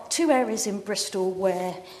 There are two areas in Bristol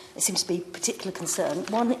where there seems to be particular concern.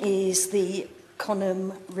 One is the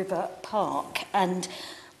Conham River Park, and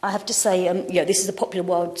I have to say, this is a popular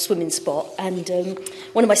wild swimming spot, and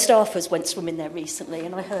one of my staffers went swimming there recently,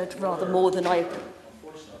 and I heard rather more than I...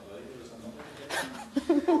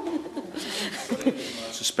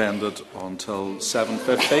 Suspended until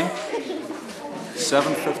 7:15.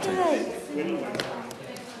 7:15.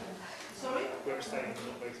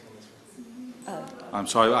 I'm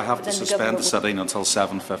sorry, I have to suspend the sitting until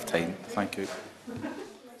 7:15. Thank you.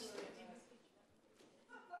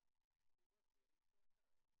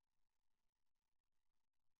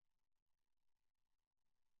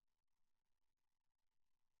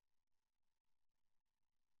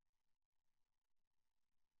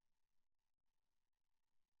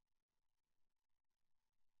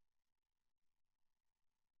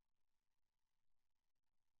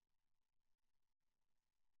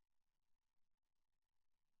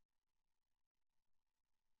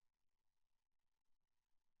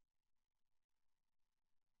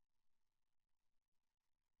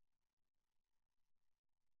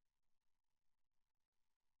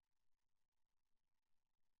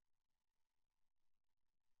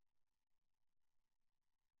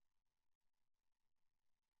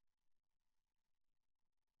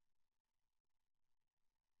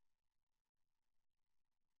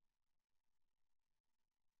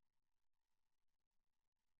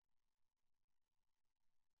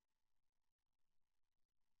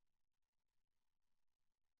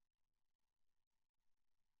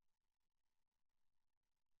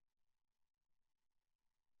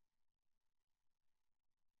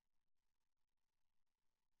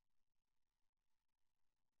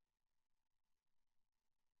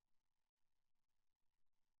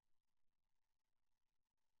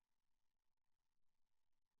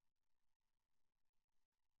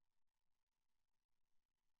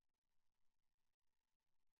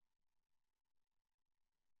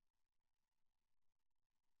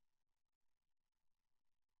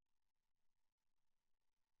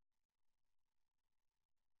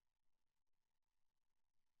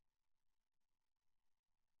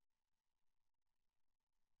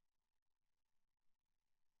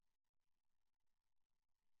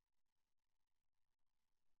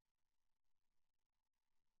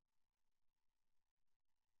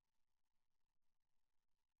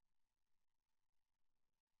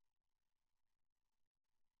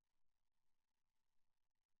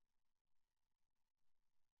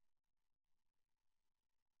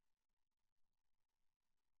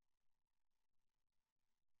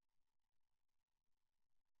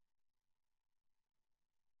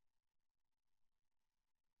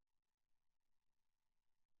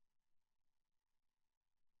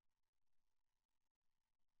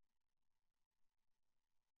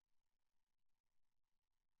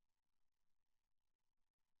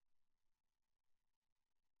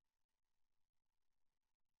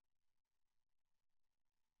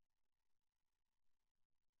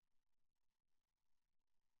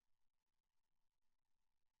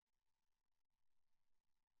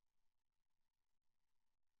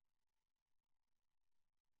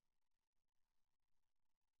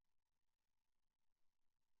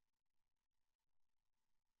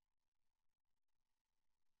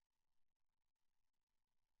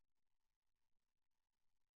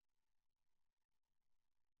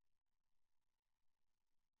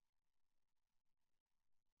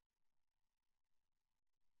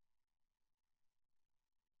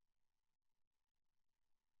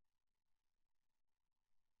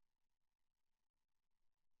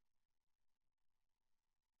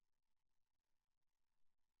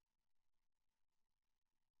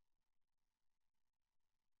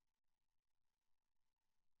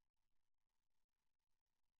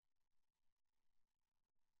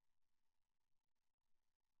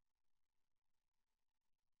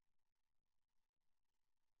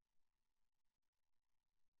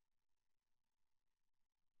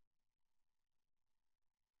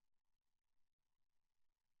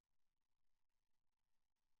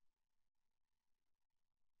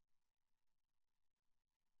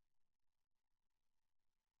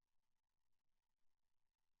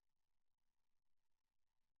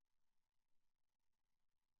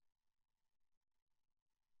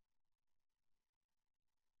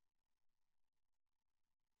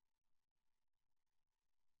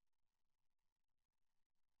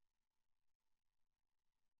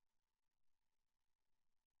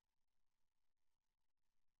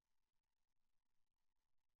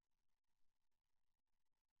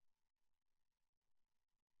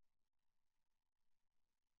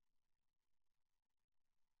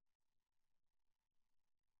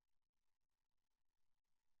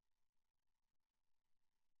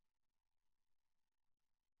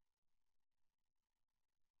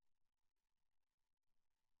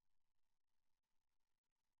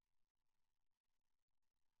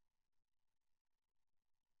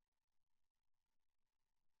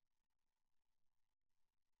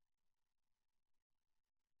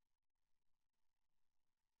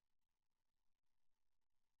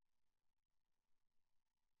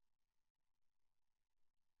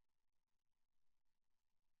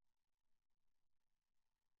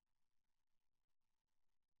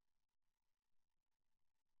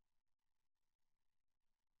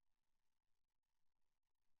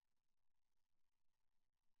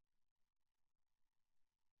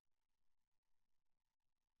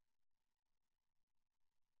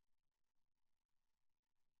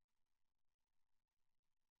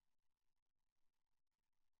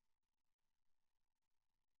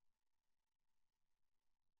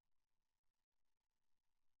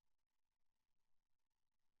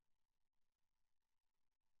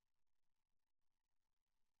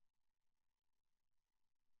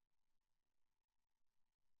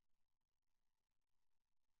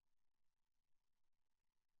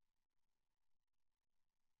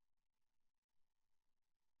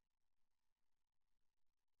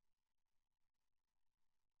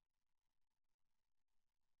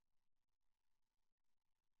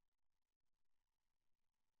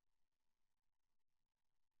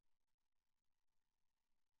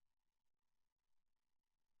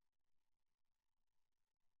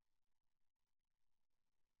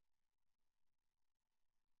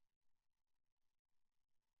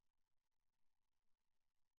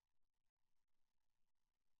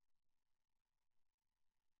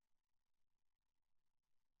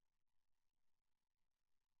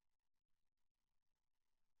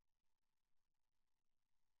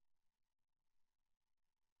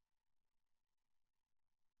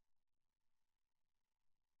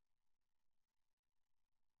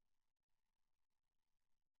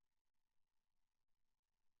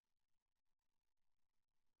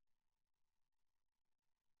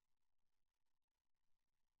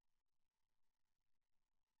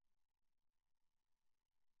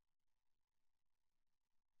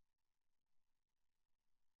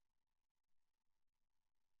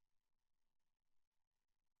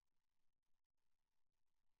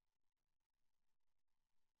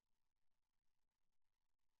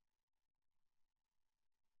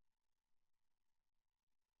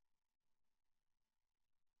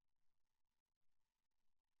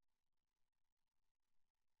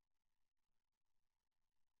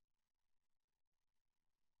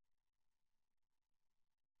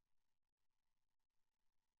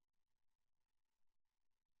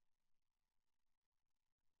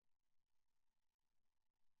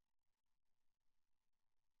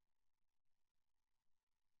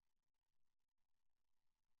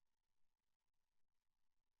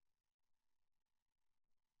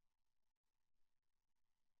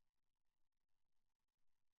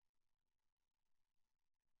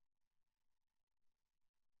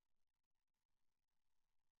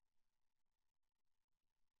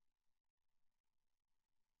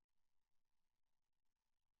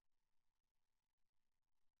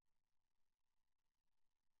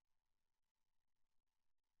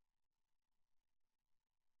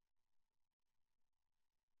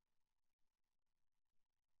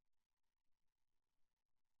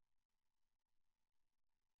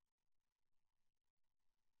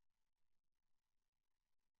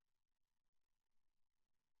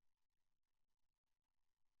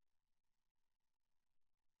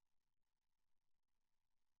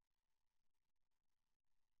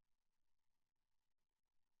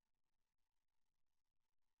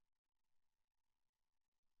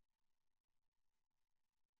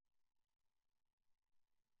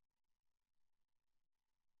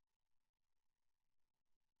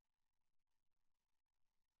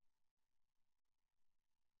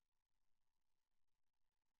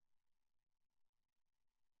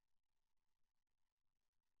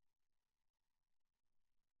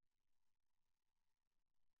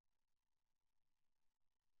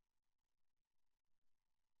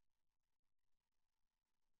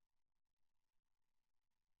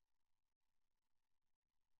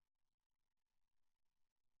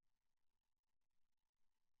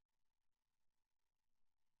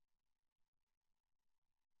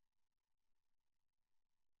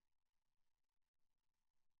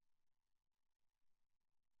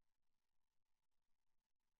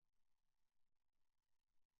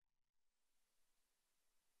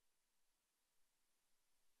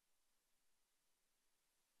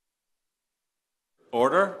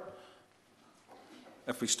 Order.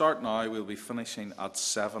 If we start now, we'll be finishing at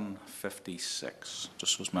 7:56,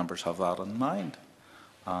 just so as members have that in mind.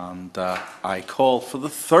 And I call for the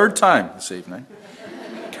third time this evening,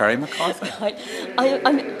 Kerry McCarthy.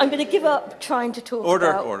 I'm going to give up trying to talk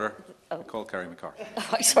about... Order. Call Kerry McCarthy.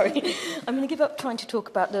 Sorry. I'm going to give up trying to talk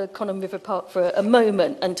about the Conan River Park for a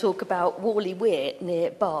moment and talk about Whalley Weir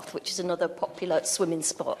near Bath, which is another popular swimming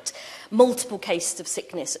spot. Multiple cases of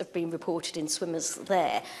sickness have been reported in swimmers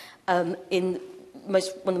there. One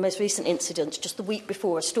of the most recent incidents, just the week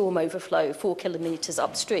before a storm overflow 4 kilometres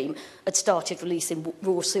upstream, had started releasing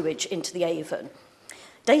raw sewage into the Avon.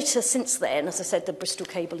 Data since then, as I said, the Bristol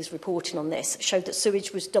Cable is reporting on this, showed that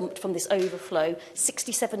sewage was dumped from this overflow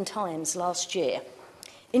 67 times last year.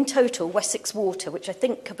 In total, Wessex Water, which I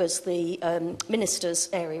think covers the Minister's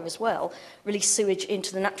area as well, released sewage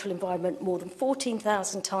into the natural environment more than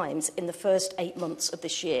 14,000 times in the first 8 months of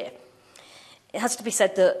this year. It has to be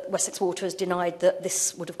said that Wessex Water has denied that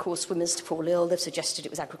this would have caused swimmers to fall ill. They've suggested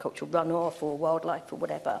it was agricultural runoff or wildlife or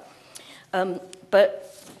whatever.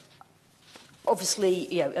 But obviously,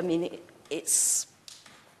 you know, I mean, it's...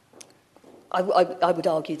 I would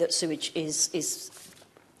argue that sewage bears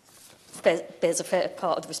a fair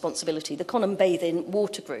part of the responsibility. The Conan Bathing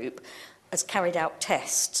Water Group has carried out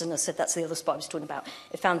tests, and I said that's the other spot I was talking about.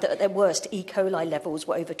 It found that at their worst, E. coli levels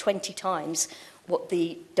were over 20 times what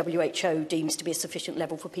the WHO deems to be a sufficient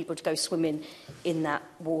level for people to go swimming in that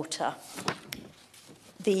water.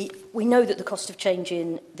 We know that the cost of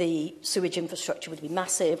changing the sewage infrastructure would be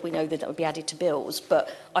massive. We know that would be added to bills, but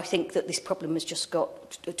I think that this problem has just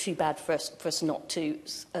got too bad for us not to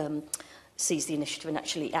seize the initiative and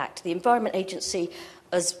actually act. The Environment Agency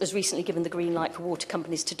has recently given the green light for water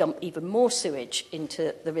companies to dump even more sewage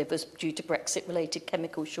into the rivers due to Brexit-related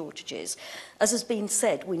chemical shortages. As has been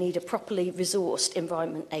said, we need a properly resourced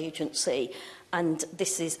Environment Agency, and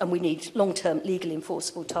we need long-term legally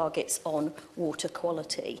enforceable targets on water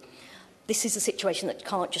quality. This is a situation that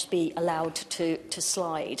can't just be allowed to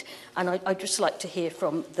slide, and I'd just like to hear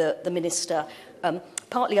from the Minister.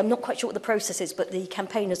 Partly, I'm not quite sure what the process is, but the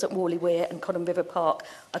campaigners at Whalley Weir and Conan River Park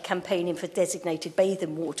are campaigning for designated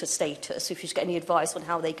bathing water status. If you've got any advice on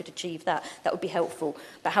how they could achieve that, that would be helpful.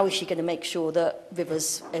 But how is she going to make sure that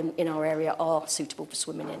rivers in our area are suitable for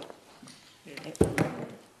swimming in?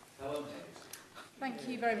 Thank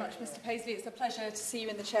you very much, Mr Paisley. It's a pleasure to see you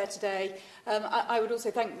in the chair today. I would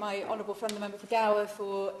also thank my honourable friend, the member for Gower,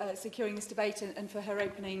 for securing this debate and for her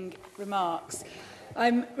opening remarks.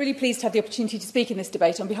 I'm really pleased to have the opportunity to speak in this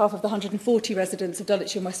debate on behalf of the 140 residents of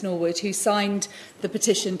Dulwich and West Norwood who signed the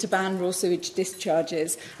petition to ban raw sewage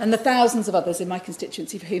discharges, and the thousands of others in my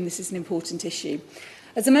constituency for whom this is an important issue.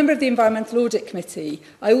 As a member of the Environmental Audit Committee,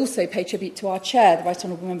 I also pay tribute to our chair, the Right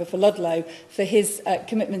Honourable Member for Ludlow, for his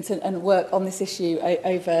commitment and work on this issue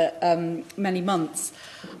over many months.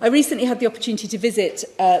 I recently had the opportunity to visit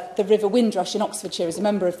the River Windrush in Oxfordshire as a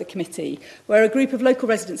member of the committee, where a group of local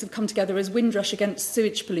residents have come together as Windrush Against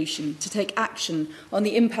Sewage Pollution to take action on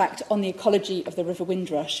the impact on the ecology of the River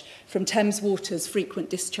Windrush from Thames Water's frequent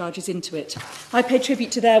discharges into it. I pay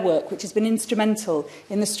tribute to their work, which has been instrumental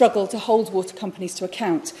in the struggle to hold water companies to account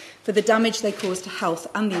for the damage they cause to health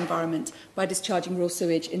and the environment by discharging raw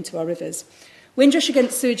sewage into our rivers. Windrush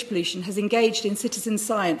Against Sewage Pollution has engaged in citizen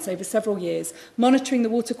science over several years, monitoring the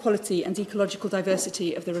water quality and ecological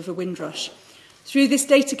diversity of the River Windrush. Through this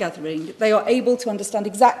data gathering, they are able to understand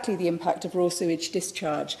exactly the impact of raw sewage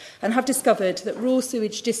discharge and have discovered that raw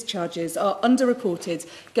sewage discharges are underreported,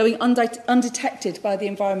 going undetected by the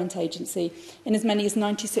Environment Agency in as many as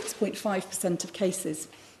 96.5% of cases.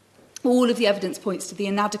 All of the evidence points to the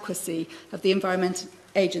inadequacy of the Environment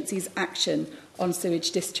Agency's action on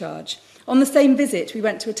sewage discharge. On the same visit, we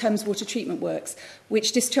went to a Thames Water Treatment Works,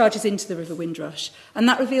 which discharges into the River Windrush, and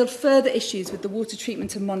that revealed further issues with the water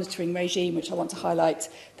treatment and monitoring regime, which I want to highlight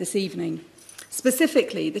this evening.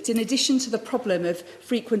 Specifically, that in addition to the problem of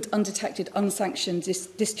frequent undetected, unsanctioned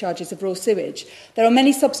discharges of raw sewage, there are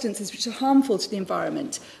many substances which are harmful to the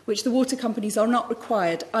environment, which the water companies are not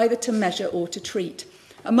required either to measure or to treat.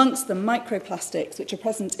 Amongst them, microplastics, which are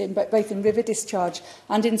present in both in river discharge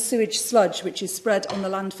and in sewage sludge, which is spread on the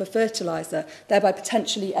land for fertiliser, thereby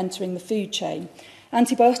potentially entering the food chain.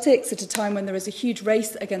 Antibiotics at a time when there is a huge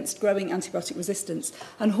race against growing antibiotic resistance,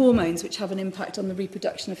 and hormones, which have an impact on the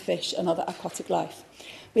reproduction of fish and other aquatic life.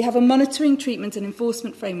 We have a monitoring, treatment and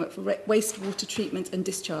enforcement framework for wastewater treatment and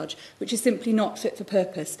discharge, which is simply not fit for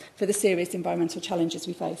purpose for the serious environmental challenges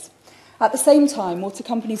we face. At the same time, water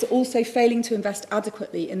companies are also failing to invest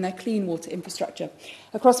adequately in their clean water infrastructure.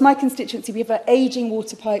 Across my constituency, we have ageing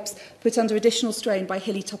water pipes put under additional strain by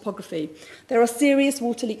hilly topography. There are serious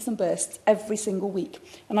water leaks and bursts every single week,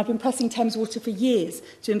 and I've been pressing Thames Water for years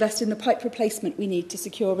to invest in the pipe replacement we need to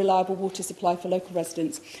secure a reliable water supply for local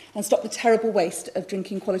residents and stop the terrible waste of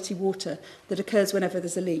drinking quality water that occurs whenever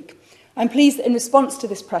there's a leak. I'm pleased that in response to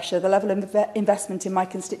this pressure, the level of investment in my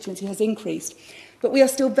constituency has increased, but we are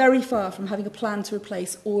still very far from having a plan to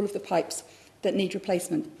replace all of the pipes that need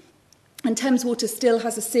replacement. And Thames Water still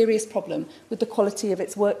has a serious problem with the quality of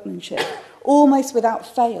its workmanship. Almost without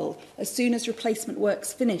fail, as soon as replacement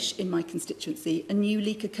works finish in my constituency, a new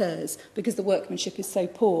leak occurs because the workmanship is so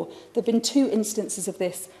poor. There have been 2 instances of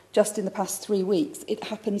this just in the past 3 weeks. It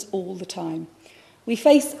happens all the time. We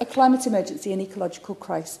face a climate emergency and ecological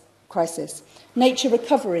crisis. Nature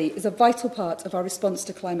recovery is a vital part of our response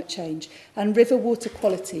to climate change, and river water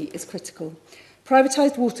quality is critical.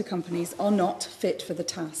 Privatised water companies are not fit for the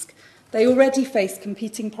task. They already face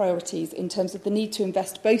competing priorities in terms of the need to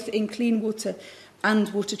invest both in clean water and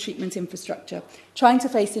water treatment infrastructure, trying to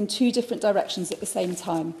face in 2 different directions at the same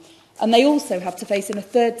time. And they also have to face in a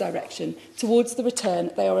 3rd direction towards the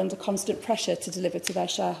return they are under constant pressure to deliver to their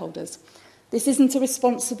shareholders. This isn't a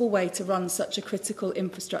responsible way to run such a critical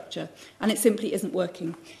infrastructure, and it simply isn't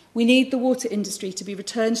working. We need the water industry to be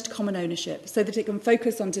returned to common ownership so that it can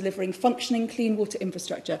focus on delivering functioning clean water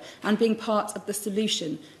infrastructure and being part of the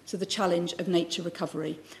solution to the challenge of nature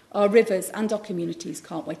recovery. Our rivers and our communities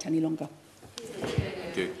can't wait any longer.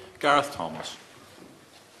 Thank you. Gareth Thomas.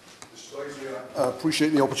 I appreciate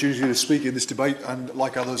the opportunity to speak in this debate, and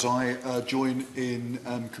like others, I join in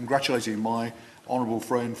congratulating my honourable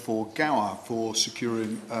friend for Gower for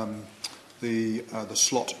securing the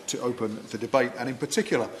slot to open the debate, and in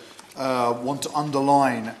particular want to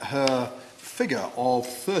underline her figure of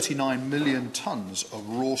 39 million tonnes of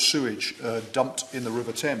raw sewage dumped in the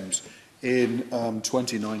River Thames in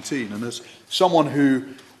 2019. And as someone who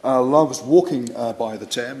loves walking by the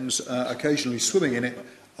Thames, occasionally swimming in it,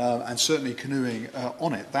 and certainly canoeing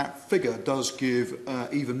on it, that figure does give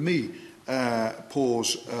even me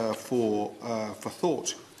pause for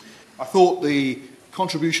thought. I thought the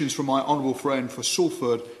contributions from my honourable friend for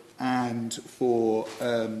Salford and for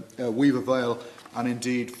Weaver Vale and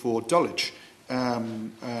indeed for Dulwich,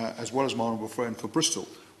 as well as my honourable friend for Bristol,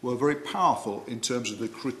 were very powerful in terms of the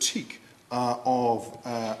critique of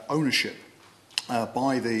ownership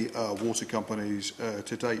by the water companies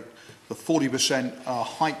to date. The 40%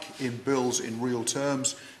 hike in bills in real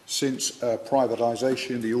terms since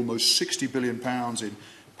privatisation, the almost £60 billion in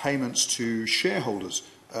payments to shareholders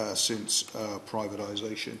since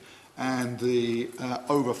privatisation, and the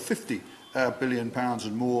over £50 billion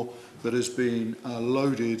and more that has been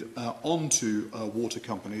loaded onto water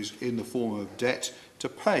companies in the form of debt to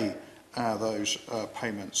pay those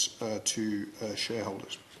payments to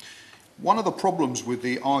shareholders. One of the problems with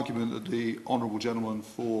the argument that the honourable gentleman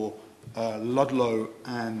for Ludlow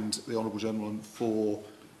and the honourable gentleman for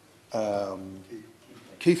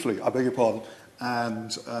Keighley, I beg your pardon,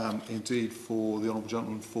 and indeed for the honourable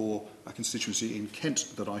gentleman for a constituency in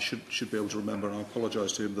Kent that I should be able to remember, and I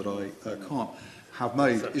apologise to him that I can't, have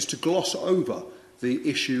made, is to gloss over the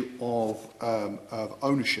issue of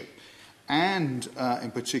ownership, and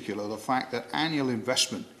in particular the fact that annual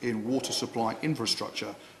investment in water supply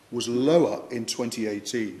infrastructure was lower in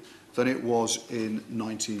 2018 than it was in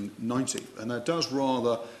 1990. And that does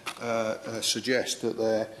rather suggest that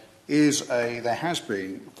there has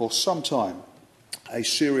been for some time a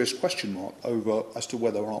serious question mark over as to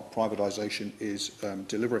whether or not privatisation is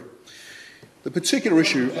delivering. The particular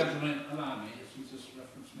issue...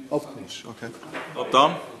 Of course, okay. Not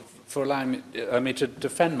done. For allowing me to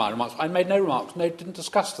defend my remarks. I made no remarks, didn't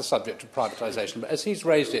discuss the subject of privatisation, but as he's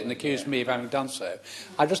raised it and accused me of having done so,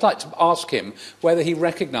 I'd just like to ask him whether he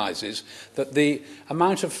recognises that the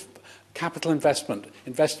amount of capital investment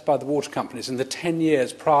invested by the water companies in the 10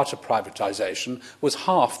 years prior to privatisation was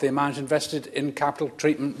half the amount invested in capital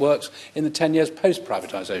treatment works in the 10 years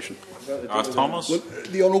post-privatisation. Thomas? Well,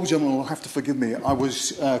 the honourable gentleman will have to forgive me. I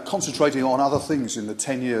was concentrating on other things in the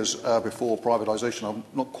 10 years before privatisation. I'm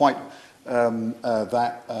not quite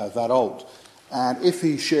that old. And if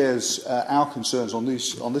he shares our concerns on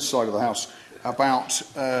this side of the House about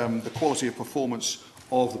the quality of performance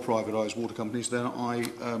of the privatised water companies, then I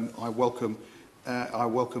welcome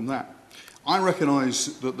that. I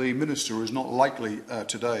recognise that the Minister is not likely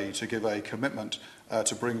today to give a commitment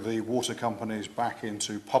to bring the water companies back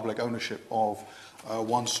into public ownership of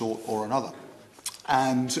one sort or another.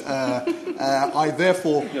 And I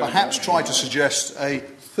therefore perhaps try to suggest a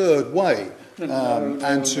third way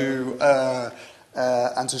and to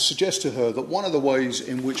suggest to her that one of the ways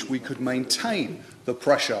in which we could maintain the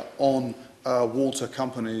pressure on water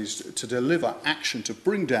companies to deliver action to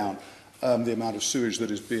bring down the amount of sewage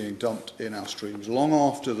that is being dumped in our streams long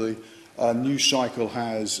after the news cycle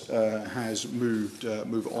has moved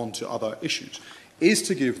on to other issues, is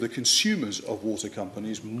to give the consumers of water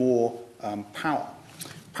companies more power.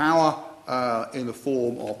 Power in the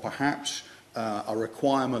form of perhaps a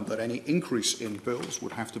requirement that any increase in bills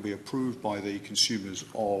would have to be approved by the consumers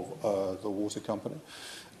of the water company.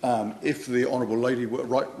 If the Honourable Lady,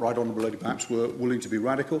 Right Honourable Lady perhaps were willing to be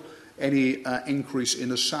radical, any increase in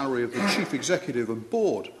the salary of the Chief Executive and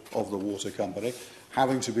Board of the water company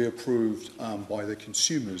having to be approved by the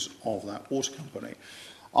consumers of that water company.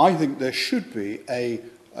 I think there should be a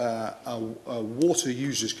water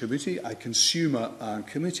users committee, a consumer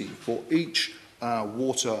committee for each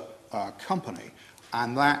water company,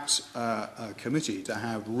 and that committee to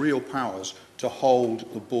have real powers to hold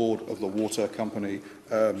the board of the water company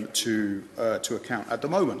to account. At the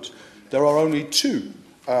moment, there are only two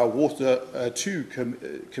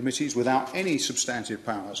committees without any substantive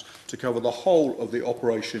powers to cover the whole of the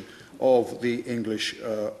operation of the English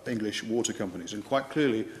water companies, and quite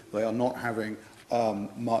clearly they are not having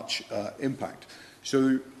much impact.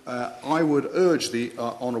 So I would urge the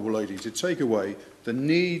Honourable Lady to take away the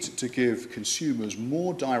need to give consumers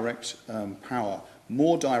more direct power,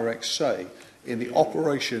 more direct say in the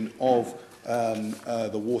operation of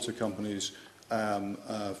the water companies on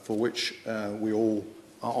which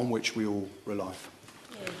we all rely.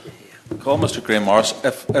 Call Mr. Graham Morris.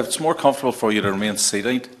 If it's more comfortable for you to remain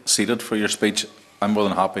seated for your speech, I'm more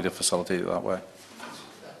than happy to facilitate it that way.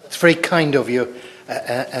 It's very kind of you,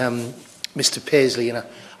 Mr. Paisley, and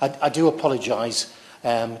I do apologise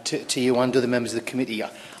to you and other members of the committee.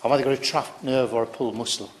 I've either got a trapped nerve or a pulled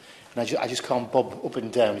muscle, and I just can't bob up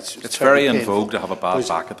and down. It's very in painful. vogue to have a bad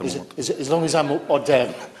back at the moment. As long as I'm up or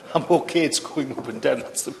down, I'm okay. It's going up and down.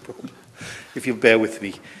 That's the problem. If you'll bear with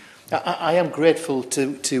me, I am grateful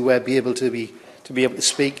to be able to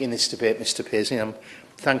speak in this debate, Mr. Paisley. I'm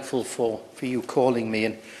thankful for you calling me,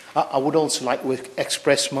 and I would also like to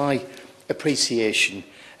express my appreciation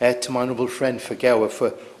to my honourable friend for Gower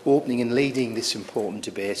for opening and leading this important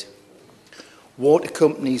debate. Water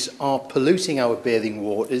companies are polluting our bathing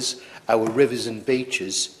waters, our rivers and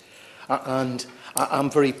beaches, and I'm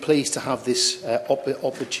very pleased to have this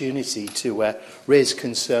opportunity to raise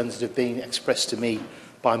concerns that have been expressed to me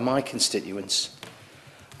by my constituents.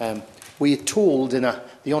 We are told, and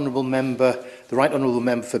the Honourable Member, the Right Honourable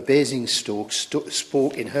Member for Basingstoke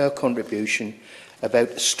spoke in her contribution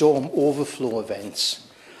about storm overflow events,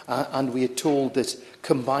 and we are told that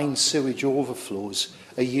combined sewage overflows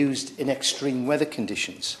are used in extreme weather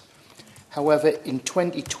conditions. However, in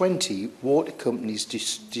 2020, water companies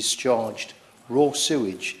discharged raw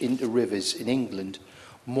sewage into rivers in England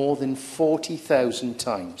more than 40,000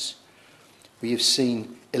 times. We have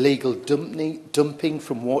seen illegal dumping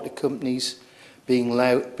from water companies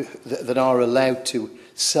that are allowed to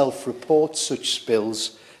self-report such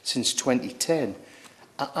spills since 2010.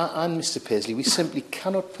 And, Mr. Paisley, we simply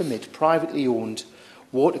cannot permit privately owned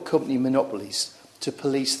water company monopolies to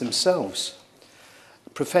police themselves.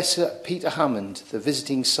 Professor Peter Hammond, the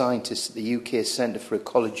visiting scientist at the UK Centre for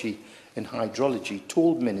Ecology and Hydrology,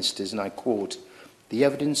 told ministers, and I quote, "The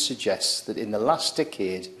evidence suggests that in the last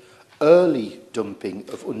decade, early dumping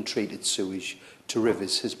of untreated sewage to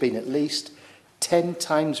rivers has been at least 10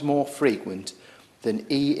 times more frequent than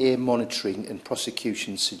EA monitoring and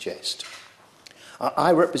prosecution suggest."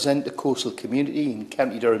 I represent the coastal community in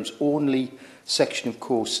County Durham's only section of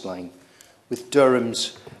coastline, with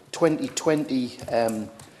Durham's 2020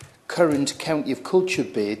 current County of Culture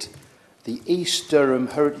bid. The East Durham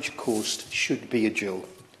Heritage Coast should be a jewel.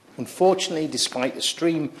 Unfortunately, despite a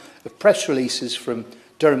stream of press releases from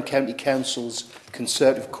Durham County Council's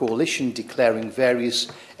Conservative Coalition declaring various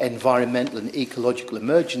environmental and ecological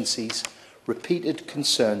emergencies, repeated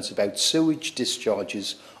concerns about sewage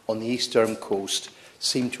discharges on the East Durham coast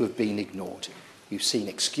seem to have been ignored. You've seen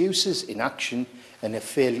excuses, inaction, and a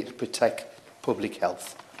failure to protect public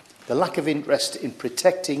health. The lack of interest in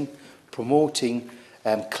protecting, promoting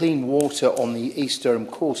clean water on the East Durham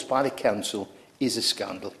coast by the council is a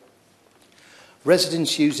scandal.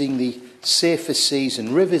 Residents using the Safer Seas and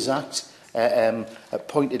Rivers Act,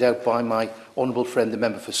 pointed out by my honourable friend, the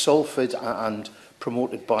member for Salford, and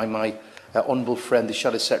promoted by my honourable friend, the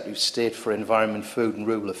Shadow Secretary of State for Environment, Food and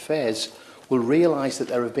Rural Affairs, will realise that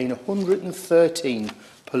there have been 113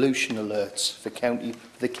 pollution alerts for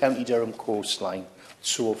the County Durham coastline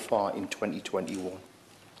so far in 2021.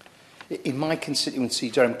 in my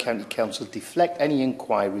constituency, Durham County Council, deflect any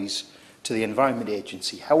inquiries to the Environment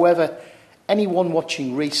Agency. However, anyone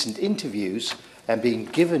watching recent interviews and being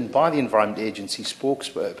given by the Environment Agency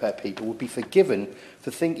spokespeople would be forgiven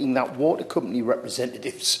for thinking that water company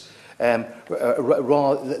representatives,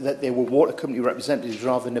 that they were water company representatives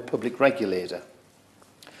rather than a public regulator.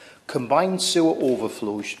 Combined sewer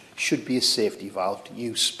overflows should be a safety valve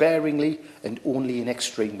used sparingly and only in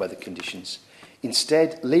extreme weather conditions.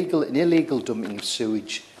 Instead, legal and illegal dumping of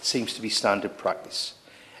sewage seems to be standard practice.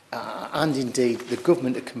 And indeed, the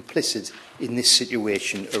government are complicit in this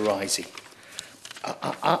situation arising.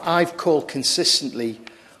 I've called consistently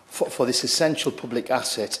for this essential public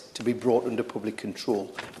asset to be brought under public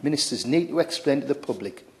control. Ministers need to explain to the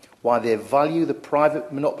public why they value the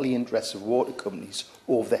private monopoly interests of water companies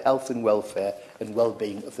over the health and welfare and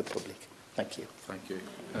well-being of the public. Thank you. Thank you.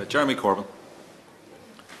 Jeremy Corbyn.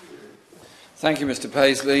 Thank you, Mr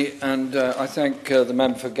Paisley, and I thank the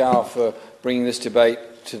member for Gower for bringing this debate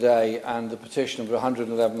today, and the petition of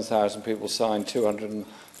 111,000 people signed,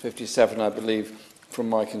 257, I believe, from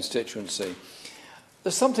my constituency.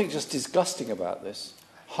 There's something just disgusting about this.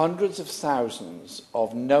 Hundreds of thousands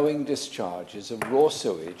of knowing discharges of raw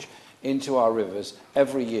sewage into our rivers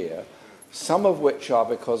every year, some of which are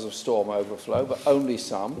because of storm overflow, but only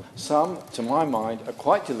some. Some, to my mind, are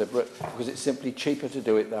quite deliberate because it's simply cheaper to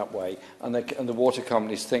do it that way, and the water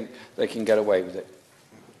companies think they can get away with it.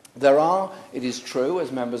 There are, it is true,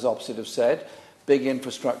 as members opposite have said, big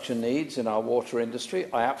infrastructure needs in our water industry.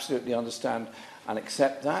 I absolutely understand and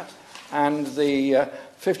accept that. And the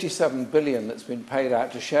 57 billion that's been paid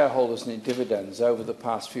out to shareholders in dividends over the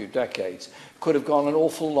past few decades could have gone an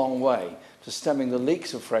awful long way to stemming the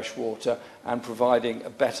leaks of fresh water and providing a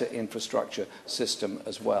better infrastructure system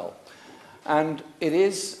as well. And it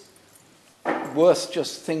is worth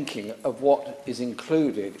just thinking of what is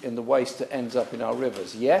included in the waste that ends up in our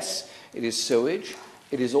rivers. Yes, it is sewage,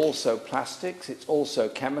 it is also plastics, it's also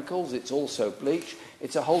chemicals, it's also bleach,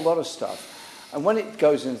 it's a whole lot of stuff. And when it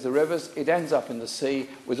goes into the rivers, it ends up in the sea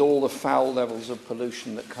with all the foul levels of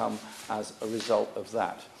pollution that come as a result of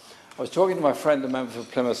that. I was talking to my friend, the member for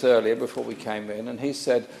Plymouth, earlier before we came in, and he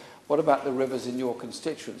said, what about the rivers in your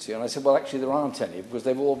constituency? And I said, well, actually, there aren't any, because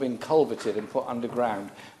they've all been culverted and put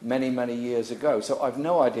underground many, many years ago. So I've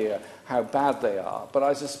no idea how bad they are, but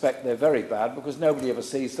I suspect they're very bad because nobody ever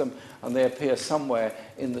sees them, and they appear somewhere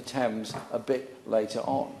in the Thames a bit later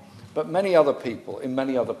on. But many other people in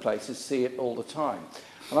many other places see it all the time.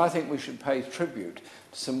 And I think we should pay tribute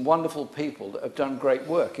to some wonderful people that have done great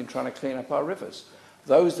work in trying to clean up our rivers.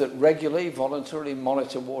 Those that regularly, voluntarily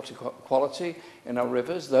monitor water quality in our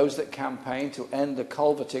rivers, those that campaign to end the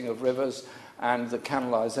culverting of rivers and the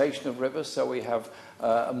canalisation of rivers so we have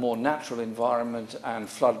a more natural environment and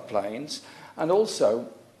floodplains, and also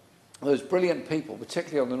those brilliant people,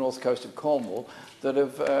 particularly on the north coast of Cornwall, that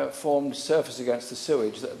have formed Surface Against the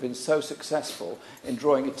Sewage that have been so successful in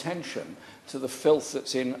drawing attention to the filth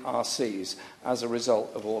that's in our seas as a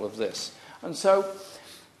result of all of this. And so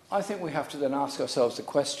I think we have to then ask ourselves the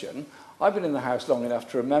question, I've been in the House long enough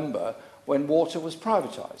to remember when water was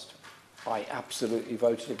privatised. I absolutely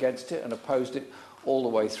voted against it and opposed it all the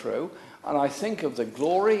way through. And I think of the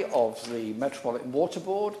glory of the Metropolitan Water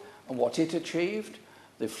Board and what it achieved,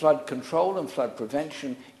 the flood control and flood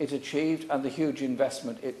prevention it achieved, and the huge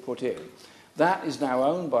investment it put in. That is now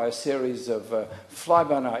owned by a series of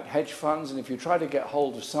fly-by-night hedge funds, and if you try to get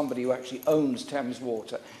hold of somebody who actually owns Thames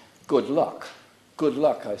Water, good luck. Good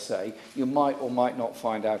luck, I say. You might or might not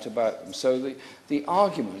find out about them. So the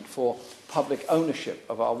argument for public ownership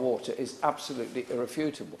of our water is absolutely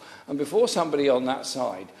irrefutable. And before somebody on that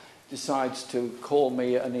side decides to call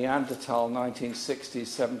me a Neanderthal 1960s,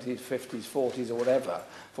 70s, 50s, 40s or whatever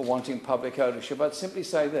for wanting public ownership, I'd simply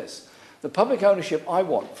say this. The public ownership I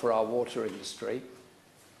want for our water industry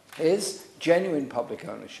is genuine public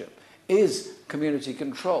ownership, is community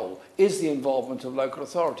control, is the involvement of local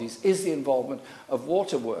authorities, is the involvement of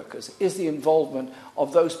water workers, is the involvement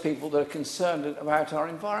of those people that are concerned about our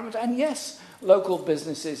environment, and yes, local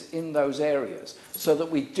businesses in those areas, so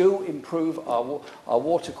that we do improve our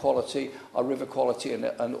water quality, our river quality,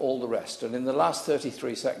 and all the rest. And in the last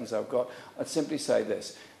 33 seconds I've got, I'd simply say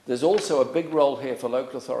this. There's also a big role here for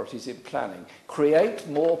local authorities in planning. Create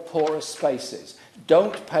more porous spaces.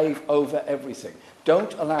 Don't pave over everything.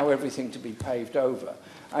 Don't allow everything to be paved over.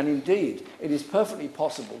 And indeed, it is perfectly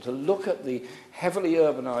possible to look at the heavily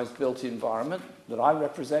urbanised built environment that I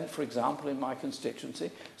represent, for example, in my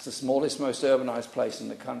constituency. It's the smallest, most urbanised place in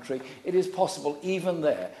the country. It is possible, even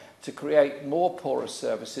there, to create more porous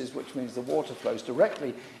surfaces, which means the water flows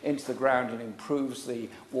directly into the ground and improves the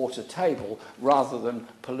water table, rather than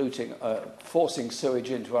polluting, forcing sewage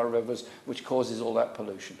into our rivers, which causes all that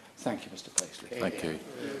pollution. Thank you, Mr. Paisley. Thank you.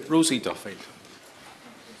 Rosie Duffield.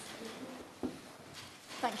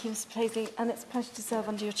 Thank you, Mr. Paisley, and it's a pleasure to serve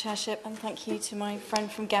under your chairship, and thank you to my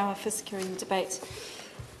friend from Gower for securing the debate.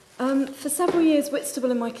 For several years,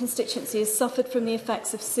 Whitstable and my constituency has suffered from the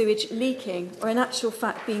effects of sewage leaking, or in actual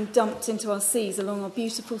fact being dumped into our seas along our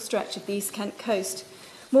beautiful stretch of the East Kent coast.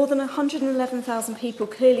 More than 111,000 people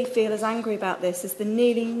clearly feel as angry about this as the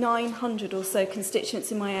nearly 900 or so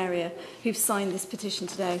constituents in my area who've signed this petition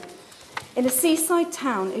today. In a seaside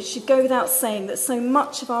town, it should go without saying that so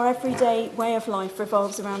much of our everyday way of life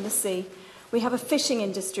revolves around the sea. We have a fishing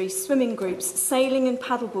industry, swimming groups, sailing and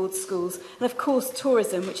paddleboard schools, and of course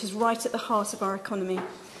tourism, which is right at the heart of our economy.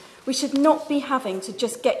 We should not be having to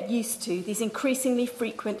just get used to these increasingly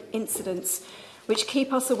frequent incidents which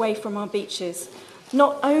keep us away from our beaches.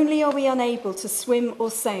 Not only are we unable to swim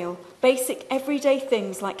or sail, basic everyday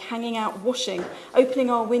things like hanging out washing, opening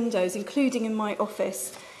our windows, including in my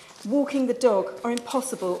office, walking the dog, are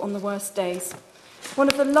impossible on the worst days. One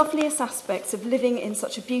of the loveliest aspects of living in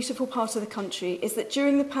such a beautiful part of the country is that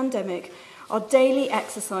during the pandemic, our daily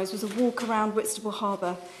exercise was a walk around Whitstable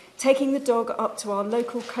Harbour, taking the dog up to our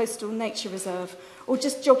local coastal nature reserve, or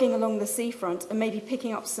just jogging along the seafront and maybe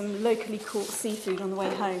picking up some locally caught seafood on the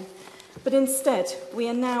way home. But instead, we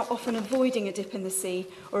are now often avoiding a dip in the sea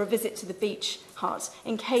or a visit to the beach hut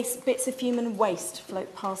in case bits of human waste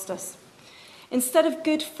float past us. Instead of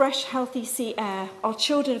good, fresh, healthy sea air, our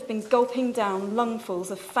children have been gulping down lungfuls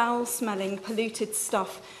of foul-smelling, polluted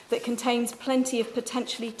stuff that contains plenty of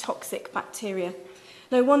potentially toxic bacteria.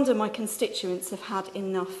 No wonder my constituents have had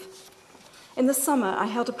enough. In the summer, I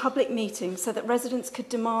held a public meeting so that residents could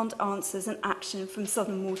demand answers and action from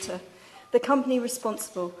Southern Water, the company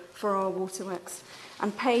responsible for our waterworks,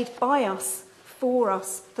 and paid by us for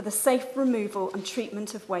the safe removal and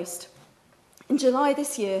treatment of waste. In July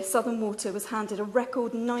this year, Southern Water was handed a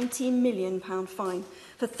record £90 million fine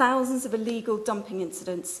for thousands of illegal dumping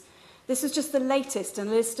incidents. This was just the latest in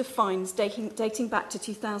a list of fines dating back to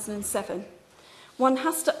 2007. One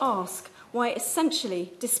has to ask why,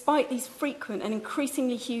 essentially, despite these frequent and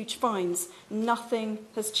increasingly huge fines, nothing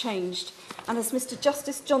has changed. And as Mr.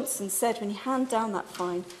 Justice Johnson said when he handed down that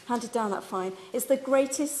fine, it's the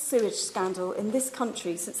greatest sewage scandal in this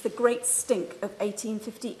country since the Great Stink of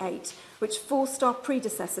 1858, which forced our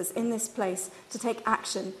predecessors in this place to take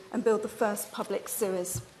action and build the first public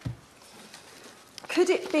sewers. Could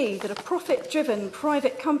it be that a profit-driven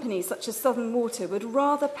private company such as Southern Water would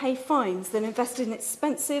rather pay fines than invest in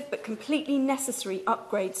expensive but completely necessary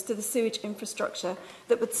upgrades to the sewage infrastructure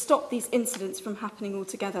that would stop these incidents from happening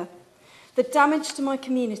altogether? The damage to my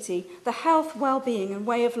community, the health, well-being and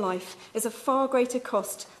way of life is a far greater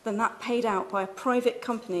cost than that paid out by a private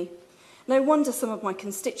company. No wonder some of my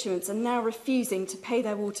constituents are now refusing to pay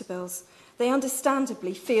their water bills. They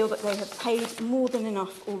understandably feel that they have paid more than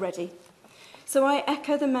enough already. So I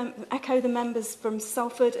echo the members from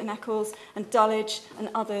Salford and Eccles and Dulwich and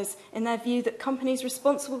others in their view that companies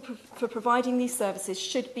responsible for providing these services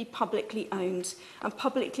should be publicly owned and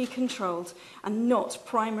publicly controlled and not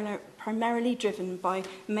primarily driven by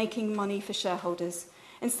making money for shareholders.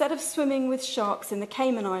 Instead of swimming with sharks in the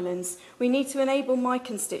Cayman Islands, we need to enable my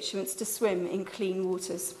constituents to swim in clean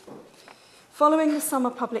waters. Following the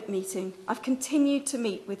summer public meeting, I've continued to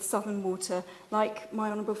meet with Southern Water, like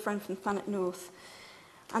my honourable friend from Thanet North,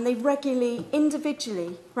 and they regularly,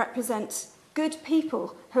 individually, represent good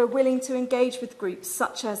people who are willing to engage with groups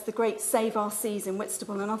such as the Great Save Our Seas in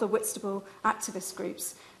Whitstable and other Whitstable activist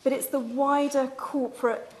groups. But it's the wider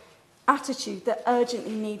corporate attitude that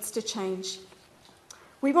urgently needs to change.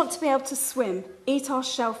 We want to be able to swim, eat our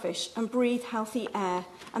shellfish and breathe healthy air,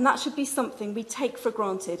 and that should be something we take for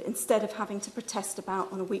granted instead of having to protest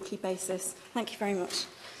about on a weekly basis. Thank you very much.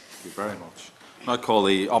 Thank you very much. I call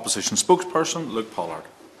the opposition spokesperson, Luke Pollard.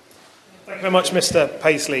 Thank you very much, Mr.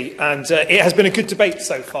 Paisley. And it has been a good debate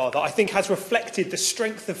so far that I think has reflected the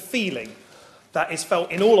strength of feeling that is felt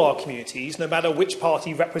in all our communities, no matter which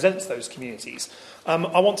party represents those communities. I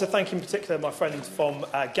want to thank in particular my friend from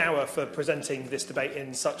Gower for presenting this debate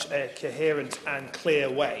in such a coherent and clear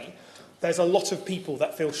way. There's a lot of people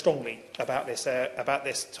that feel strongly about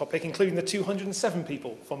this topic, including the 207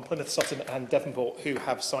 people from Plymouth, Sutton and Devonport who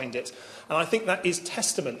have signed it. And I think that is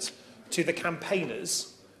testament to the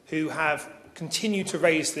campaigners who have continued to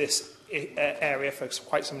raise this area for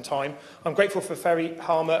quite some time. I'm grateful for Ferry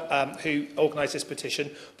Harmer, who organised this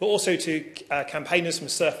petition, but also to campaigners from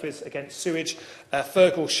Surfers Against Sewage,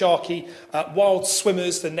 Fergal Sharkey, wild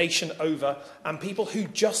swimmers the nation over, and people who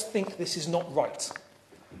just think this is not right.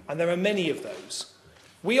 And there are many of those.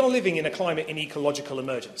 We are living in a climate and ecological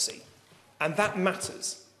emergency, and that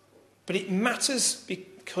matters. But it matters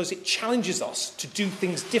because it challenges us to do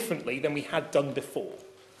things differently than we had done before.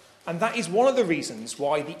 And that is one of the reasons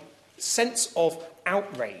why the sense of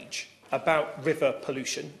outrage about river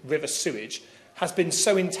pollution, river sewage, has been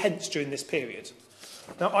so intense during this period.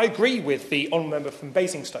 Now, I agree with the honourable member from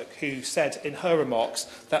Basingstoke, who said in her remarks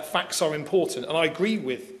that facts are important, and I agree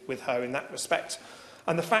with her in that respect.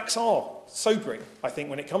 And the facts are sobering, I think,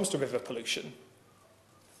 when it comes to river pollution.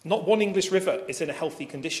 Not one English river is in a healthy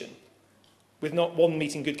condition, with not one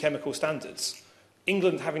meeting good chemical standards.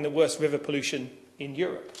 England having the worst river pollution in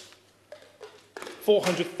Europe.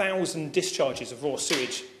 400,000 discharges of raw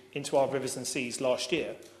sewage into our rivers and seas last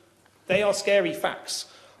year. They are scary facts.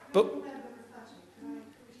 But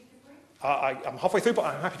I'm halfway through, but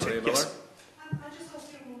I'm happy to. Yes. I just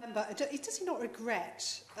also remember, does he not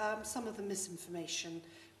regret some of the misinformation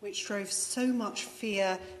which drove so much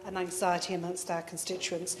fear and anxiety amongst our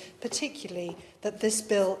constituents, particularly that this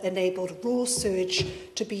bill enabled raw sewage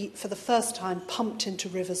to be, for the first time, pumped into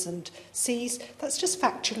rivers and seas? That's just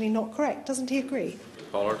factually not correct. Doesn't he agree?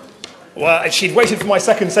 Pollard. Well, she'd waited for my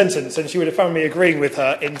second sentence, and she would have found me agreeing with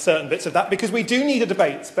her in certain bits of that, because we do need a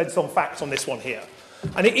debate based on facts on this one here.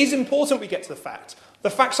 And it is important we get to the fact. The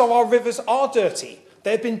facts are our rivers are dirty.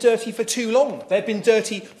 They've been dirty for too long. They've been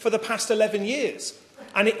dirty for the past 11 years.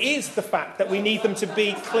 And it is the fact that we need them to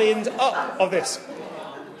be cleaned up of this.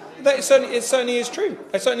 It certainly is true.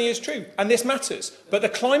 It certainly is true. And this matters. But the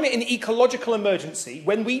climate and ecological emergency,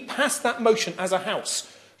 when we passed that motion as a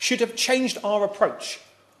House, should have changed our approach.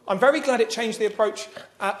 I'm very glad it changed the approach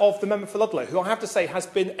of the member for Ludlow, who I have to say has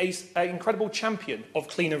been an incredible champion of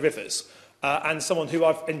cleaner rivers. And someone who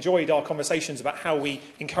I've enjoyed our conversations about how we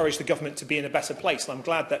encourage the government to be in a better place. And I'm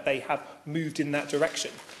glad that they have moved in that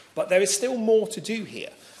direction. But there is still more to do here.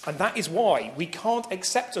 And that is why we can't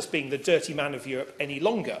accept us being the dirty man of Europe any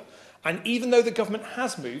longer. And even though the government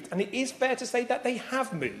has moved, and it is fair to say that they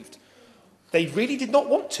have moved, they really did not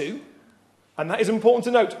want to, and that is important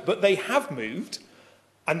to note, but they have moved.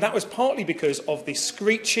 And that was partly because of the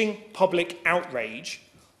screeching public outrage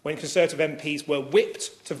when Conservative MPs were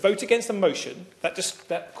whipped to vote against a motion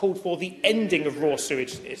that called for the ending of raw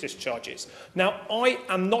sewage discharges. Now, I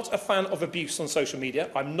am not a fan of abuse on social media.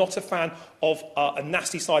 I'm not a fan of a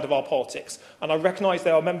nasty side of our politics. And I recognise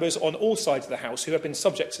there are members on all sides of the House who have been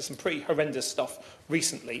subject to some pretty horrendous stuff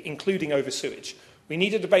recently, including over sewage. We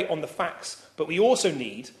need a debate on the facts, but we also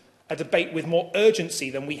need a debate with more urgency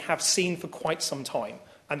than we have seen for quite some time.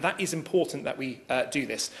 And that is important that we do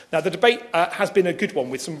this. Now, the debate has been a good one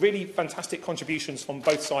with some really fantastic contributions from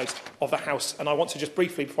both sides of the House. And I want to just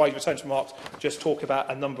briefly, before I return to remarks, just talk about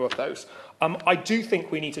a number of those. I do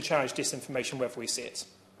think we need to challenge disinformation wherever we see it.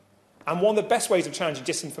 And one of the best ways of challenging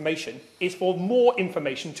disinformation is for more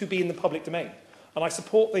information to be in the public domain. And I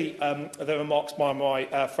support the remarks by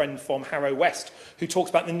my friend from Harrow West, who talks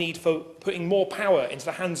about the need for putting more power into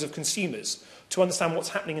the hands of consumers to understand what's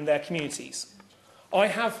happening in their communities. I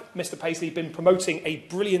have, Mr Paisley, been promoting a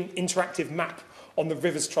brilliant interactive map on the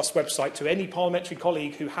Rivers Trust website to any parliamentary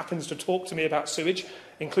colleague who happens to talk to me about sewage,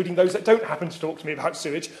 including those that don't happen to talk to me about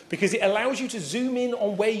sewage, because it allows you to zoom in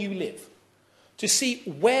on where you live, to see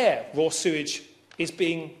where raw sewage is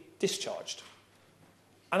being discharged.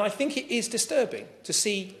 And I think it is disturbing to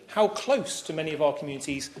see how close to many of our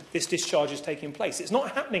communities this discharge is taking place. It's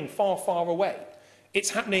not happening far, far away.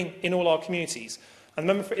 It's happening in all our communities. And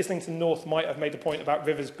the member for Islington North might have made the point about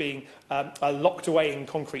rivers being locked away in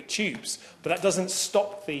concrete tubes, but that doesn't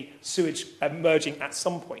stop the sewage emerging at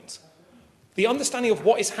some point. The understanding of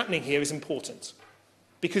what is happening here is important,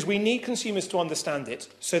 because we need consumers to understand it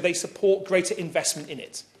so they support greater investment in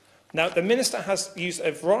it. Now, the Minister has used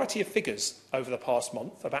a variety of figures over the past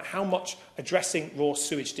month about how much addressing raw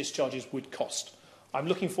sewage discharges would cost. I'm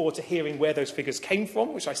looking forward to hearing where those figures came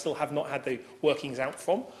from, which I still have not had the workings out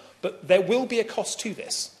from. But there will be a cost to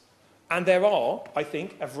this. And there are, I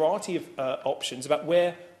think, a variety of options about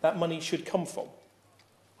where that money should come from.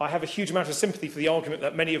 I have a huge amount of sympathy for the argument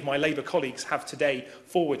that many of my Labour colleagues have today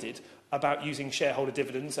forwarded about using shareholder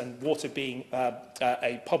dividends and water being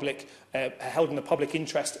held in the public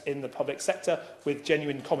interest in the public sector with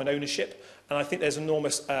genuine common ownership. And I think there's an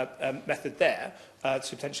enormous method there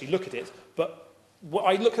to potentially look at it. But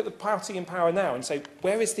I look at the party in power now and say,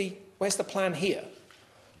 where's the plan here?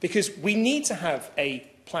 because we need to have a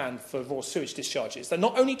plan for raw sewage discharges that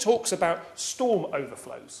not only talks about storm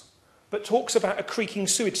overflows, but talks about a creaking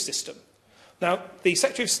sewage system. Now, the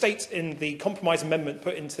Secretary of State in the compromise amendment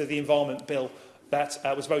put into the Environment Bill that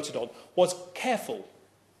was voted on was careful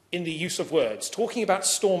in the use of words, talking about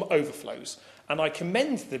storm overflows. And I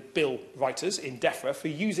commend the bill writers in DEFRA for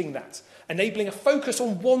using that, enabling a focus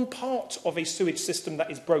on one part of a sewage system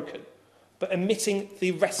that is broken, but omitting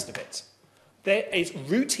the rest of it. There is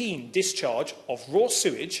routine discharge of raw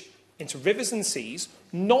sewage into rivers and seas,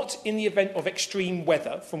 not in the event of extreme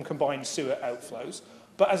weather from combined sewer outflows,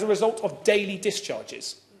 but as a result of daily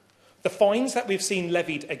discharges. The fines that we've seen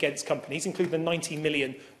levied against companies, including the 90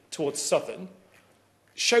 million towards Southern,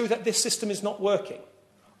 show that this system is not working.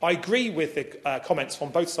 I agree with the comments from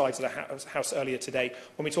both sides of the House earlier today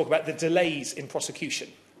when we talk about the delays in prosecution.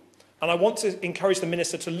 And I want to encourage the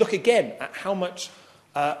Minister to look again at how much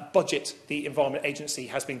budget the Environment Agency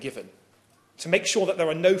has been given, to make sure that there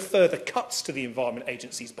are no further cuts to the Environment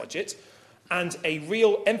Agency's budget, and a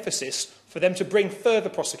real emphasis for them to bring further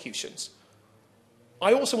prosecutions.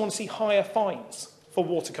 I also want to see higher fines for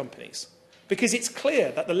water companies, because it's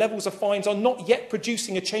clear that the levels of fines are not yet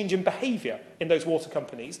producing a change in behaviour in those water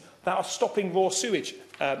companies that are stopping raw sewage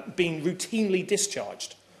being routinely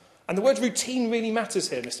discharged. And the word routine really matters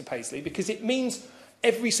here, Mr Paisley, because it means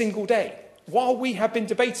every single day, while we have been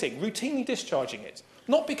debating, routinely discharging it,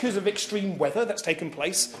 not because of extreme weather that's taken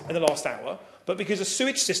place in the last hour, but because a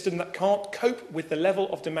sewage system that can't cope with the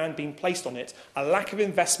level of demand being placed on it, a lack of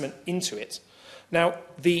investment into it. Now,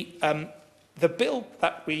 the bill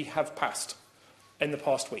that we have passed in the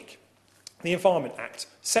past week, the Environment Act,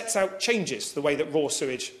 sets out changes to the way that raw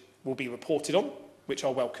sewage will be reported on, which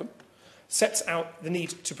are welcome, sets out the need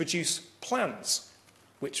to produce plans,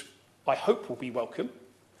 which I hope will be welcome.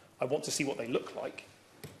 I want to see what they look like.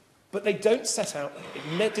 But they don't set out,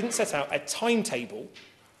 it didn't set out a timetable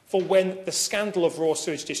for when the scandal of raw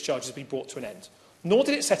sewage discharges will be brought to an end. Nor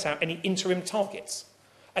did it set out any interim targets,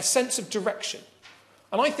 a sense of direction.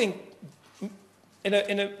 And I think, in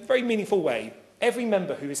a very meaningful way, every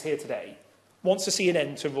member who is here today wants to see an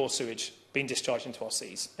end to raw sewage being discharged into our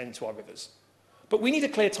seas and into our rivers. But we need a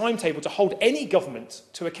clear timetable to hold any government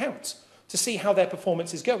to account, to see how their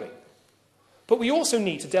performance is going. But we also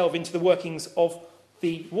need to delve into the workings of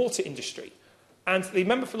the water industry. And the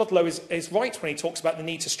member for Ludlow is right when he talks about the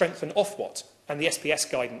need to strengthen Ofwat and the SPS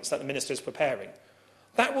guidance that the Minister is preparing.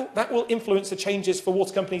 That will influence the changes for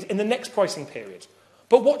water companies in the next pricing period.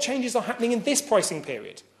 But what changes are happening in this pricing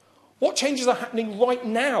period? What changes are happening right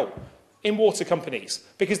now in water companies?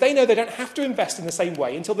 Because they know they don't have to invest in the same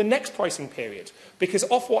way until the next pricing period. Because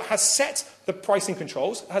Ofwat has set the pricing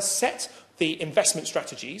controls, has set the investment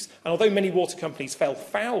strategies, and although many water companies fell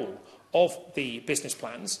foul of the business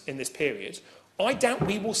plans in this period, I doubt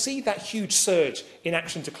we will see that huge surge in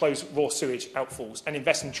action to close raw sewage outfalls and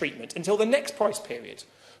invest in treatment until the next price period.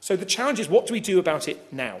 So the challenge is, what do we do about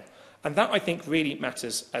it now? And that, I think, really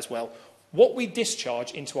matters as well. What we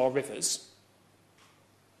discharge into our rivers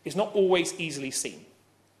is not always easily seen.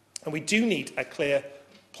 And we do need a clear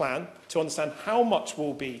plan to understand how much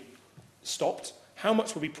will be stopped, how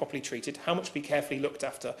much will be properly treated, how much will be carefully looked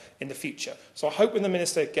after in the future. So I hope when the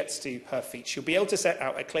Minister gets to her feet, she'll be able to set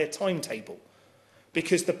out a clear timetable.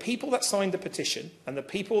 Because the people that signed the petition and the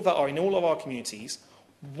people that are in all of our communities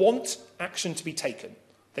want action to be taken.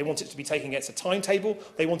 They want it to be taken against a timetable.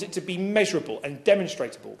 They want it to be measurable and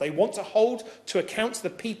demonstrable. They want to hold to account the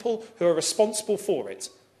people who are responsible for it,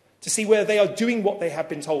 to see whether they are doing what they have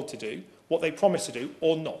been told to do, what they promised to do,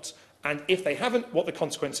 or not. And if they haven't, what the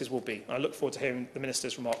consequences will be. I look forward to hearing the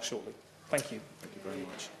Minister's remarks shortly. Thank you. Thank you very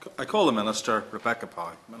much. I call the Minister, Rebecca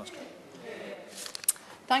Pow. Minister.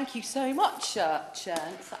 Thank you so much, Chair. It's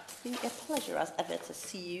absolutely a pleasure, as ever, to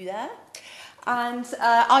see you there. And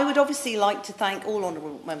I would obviously like to thank all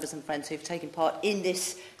honourable members and friends who have taken part in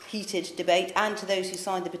this heated debate, and to those who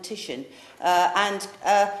signed the petition.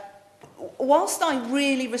 Whilst I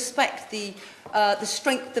really respect the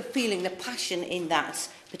strength of feeling, the passion in that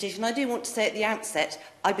petition, I do want to say at the outset,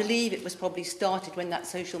 I believe it was probably started when that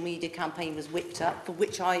social media campaign was whipped up, for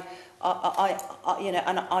which and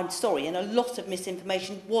I'm sorry, and a lot of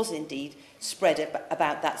misinformation was indeed spread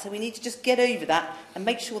about that. So we need to just get over that and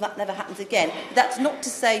make sure that never happens again. That's not to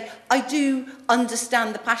say I do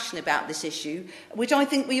understand the passion about this issue, which I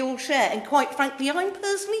think we all share. And quite frankly, I'm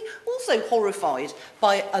personally also horrified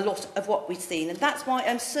by a lot of what we've seen. And that's why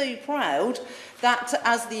I'm so proud that,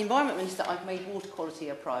 as the Environment Minister, I've made water quality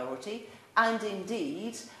a priority. And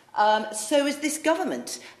indeed, So is this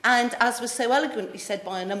government. And as was so eloquently said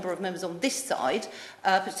by a number of members on this side,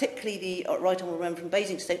 particularly the Right Honourable Member from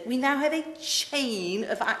Basingstoke, we now have a chain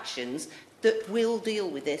of actions that will deal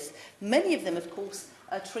with this. Many of them, of course,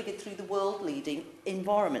 are triggered through the world-leading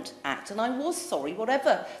Environment Act. And I was sorry,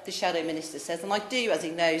 whatever the Shadow Minister says, and I do, as he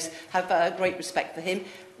knows, have great respect for him,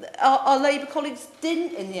 our Labour colleagues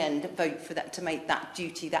didn't, in the end, vote for that, to make that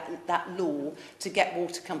duty, that law, to get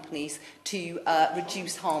water companies to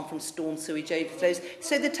reduce harm from storm sewage overflows.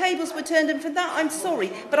 So the tables were turned, and for that, I'm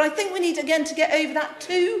sorry. But I think we need, again, to get over that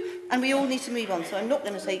too, and we all need to move on. So I'm not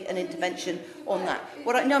going to take an intervention on that.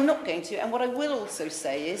 No, I'm not going to. And what I will also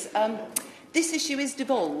say is, this issue is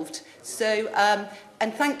devolved. So,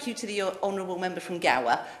 and thank you to the Honourable Member from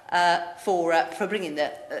Gower for bringing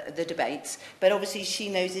the debate. But obviously she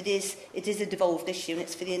knows it is a devolved issue, and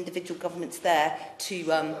it's for the individual governments there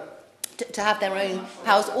to have their own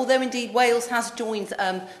powers, although indeed Wales has joined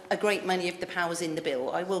a great many of the powers in the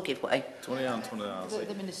bill. I will give way. Tonia Antoniazzi.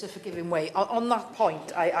 The Minister for giving way. On that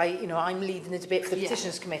point, I'm leading the debate for the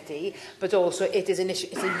Petitions Committee, but also it is an issue,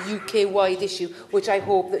 it's a UK-wide issue, which I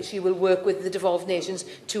hope that she will work with the devolved nations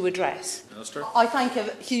to address. Minister. I thank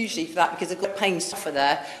her hugely for that, because I've got pain suffer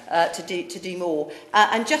there to do more.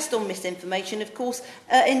 And just on misinformation, of course,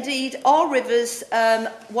 indeed, our rivers,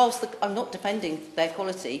 whilst I'm not defending their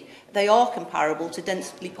quality, they are comparable to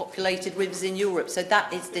densely populated rivers in Europe, so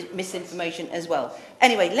that is the misinformation as well.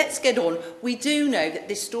 Anyway, let's get on. We do know that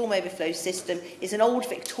this storm overflow system is an old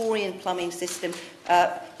Victorian plumbing system,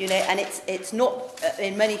 and it's not,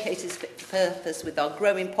 in many cases, fit for purpose with our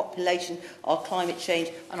growing population, our climate change,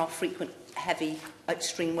 and our frequent heavy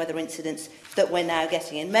extreme weather incidents that we're now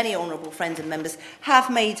getting. And many honourable friends and members have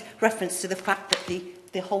made reference to the fact that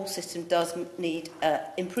the whole system does need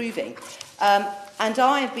improving. And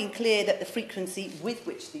I have been clear that the frequency with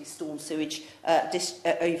which these storm sewage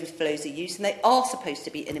overflows are used, and they are supposed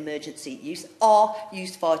to be an emergency use, are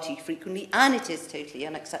used far too frequently, and it is totally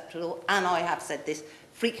unacceptable, and I have said this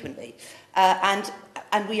frequently.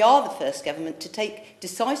 And we are the first government to take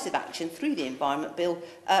decisive action through the Environment Bill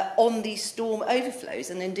on these storm overflows.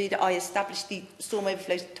 And indeed, I established the Storm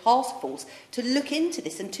Overflows Task Force to look into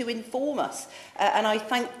this and to inform us. And I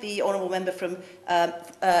thank the Honourable Member from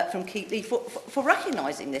Keighley for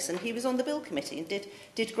recognising this. And he was on the Bill Committee and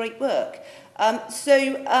did great work.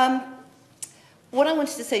 What I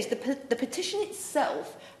wanted to say is the petition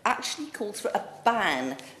itself actually calls for a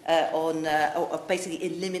ban on basically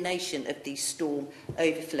elimination of these storm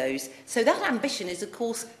overflows. So that ambition is, of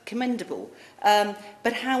course, commendable.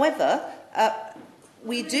 But however,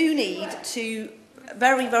 we do need to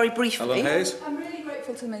very, very briefly... I'm really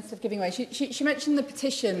grateful to the Minister for giving way. She mentioned the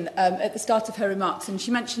petition at the start of her remarks, and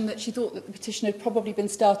she mentioned that she thought that the petition had probably been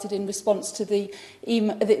started in response to the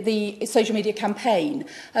social media campaign.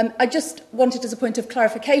 I just wanted, as a point of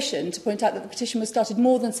clarification, to point out that the petition was started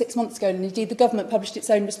more than 6 months ago, and indeed the government published its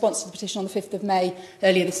own response to the petition on the 5th of May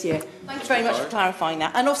earlier this year. Thank you very much for clarifying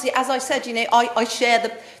that. And obviously, as I said, I share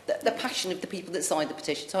the passion of the people that signed the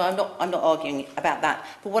petition, so I'm not arguing about that.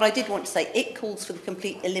 But what I did want to say, it calls for the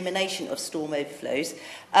complete elimination of storm overflows.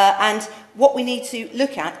 And what we need to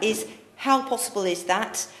look at is how possible is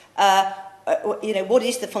that? What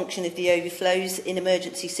is the function of the overflows in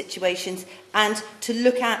emergency situations? And to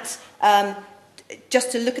look at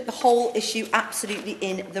just to look at the whole issue absolutely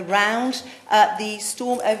in the round. The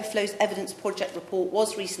Storm Overflows Evidence Project report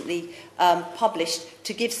was recently published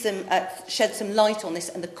to give shed some light on this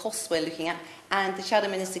and the costs we're looking at. And the Shadow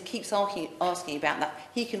Minister keeps asking about that.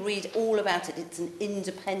 He can read all about it. It's an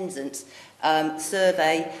independent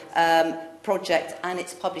survey project, and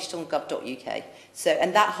it's published on gov.uk. So,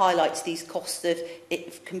 and that highlights these costs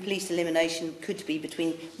of complete elimination would be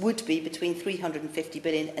between 350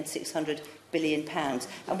 billion and 600 billion pounds.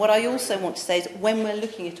 And what I also want to say is, when we're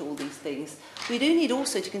looking at all these things, we do need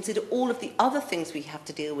also to consider all of the other things we have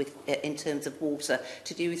to deal with in terms of water,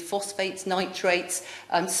 to do with phosphates, nitrates,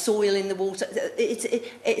 soil in the water.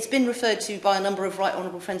 It's been referred to by a number of right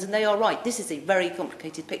honourable friends, and they are right. This is a very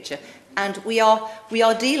complicated picture, and we are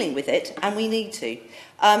dealing with it, and we need to.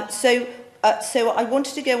 So I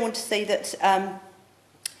wanted to go on to say that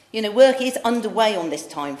work is underway on this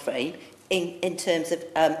time frame in terms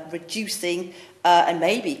of reducing and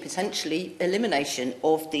maybe potentially elimination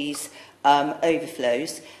of these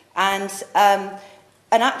overflows. And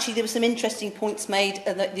And actually, there were some interesting points made,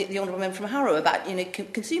 the Honourable Member from Harrow, about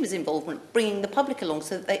consumers' involvement, bringing the public along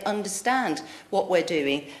so that they understand what we're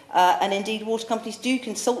doing. And indeed, water companies do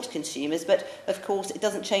consult consumers, but of course, it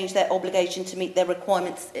doesn't change their obligation to meet their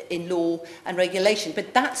requirements in law and regulation.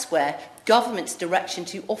 But that's where government's direction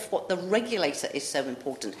to Ofwat the regulator is so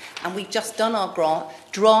important. And we've just done our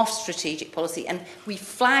draft strategic policy, and we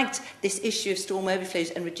flagged this issue of storm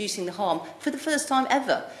overflows and reducing the harm for the first time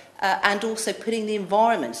ever. And also putting the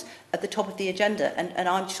environment at the top of the agenda. And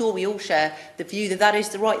I'm sure we all share the view that that is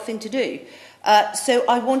the right thing to do. So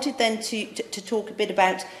I wanted then to talk a bit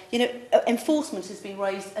about, enforcement has been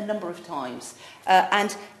raised a number of times.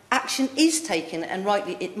 And action is taken, and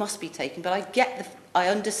rightly it must be taken. But I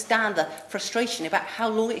understand the frustration about how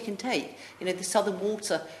long it can take. The Southern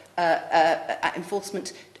Water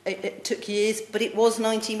enforcement, it took years, but it was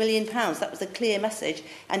 £90 million. That was a clear message.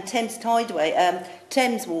 And Thames Tideway,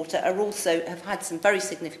 Thames Water have had some very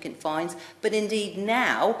significant fines, but indeed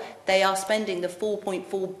now they are spending the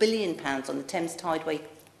 £4.4 billion on the Thames Tideway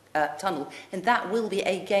tunnel, and that will be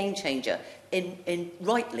a game changer in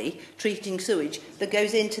rightly treating sewage that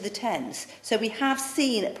goes into the Thames. So we have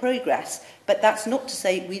seen progress, but that's not to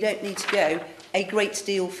say we don't need to go a great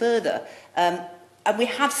deal further. And we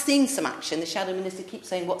have seen some action. The Shadow Minister keeps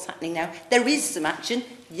saying what's happening now. There is some action.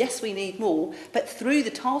 Yes, we need more. But through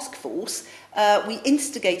the task force, we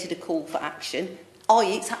instigated a call for action,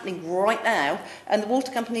 i.e. it's happening right now. And the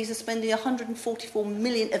water companies are spending £144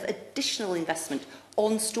 million of additional investment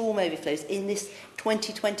on storm overflows in this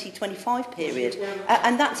 2020-25 period.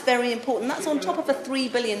 And that's very important. That's on top of the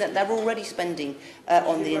 £3 billion that they're already spending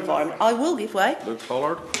on the environment. I will give way. Luke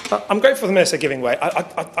Pollard. I'm grateful for the Minister giving way.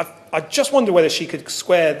 I just wonder whether she could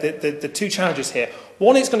square the two challenges here.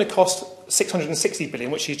 One, it's going to cost £660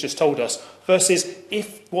 billion, which she's just told us, versus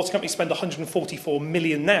if water companies spend £144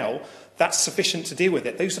 million now, that's sufficient to deal with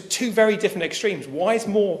it. Those are two very different extremes. Why is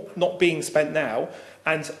more not being spent now?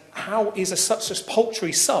 And how is such a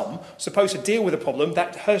paltry sum supposed to deal with a problem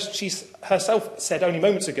that she herself said only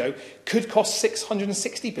moments ago could cost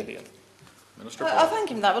 £660 billion? I thank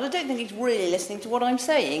him for that, but I don't think he's really listening to what I'm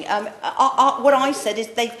saying. What I said is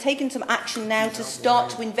they've taken some action now to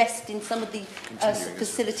start to invest in some of the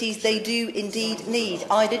facilities they do indeed need.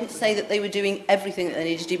 I didn't say that they were doing everything that they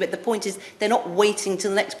needed to do, but the point is they're not waiting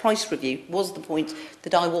till the next price review, was the point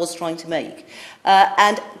that I was trying to make.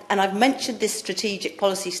 And I've mentioned this strategic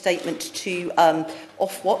policy statement to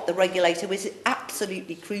Ofwat, the regulator, which is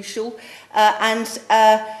absolutely crucial. And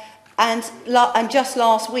just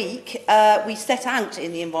last week, we set out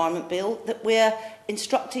in the Environment Bill that we're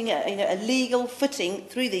instructing a legal footing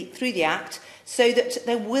through the Act so that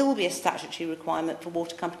there will be a statutory requirement for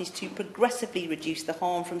water companies to progressively reduce the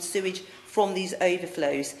harm from sewage from these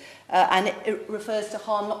overflows. And it refers to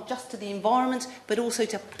harm not just to the environment, but also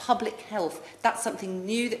to public health. That's something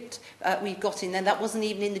new that we've got in there. That wasn't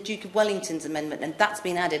even in the Duke of Wellington's amendment, and that's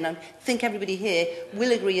been added. And I think everybody here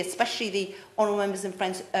will agree, especially the honourable members and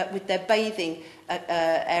friends, with their bathing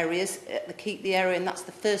areas, the Keep the area, and that's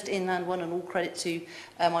the first inland one, and all credit to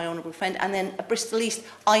my honourable friend. And then Bristol East,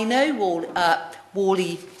 I know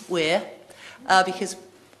Whalley Weir, because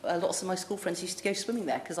lots of my school friends used to go swimming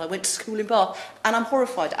there because I went to school in Bath, and I'm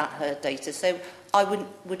horrified at her data, so I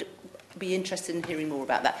would be interested in hearing more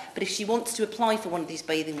about that. But if she wants to apply for one of these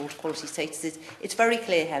bathing water quality statuses, it's very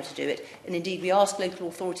clear how to do it, and indeed we ask local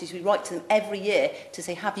authorities, we write to them every year to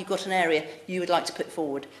say, have you got an area you would like to put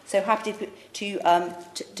forward? So happy to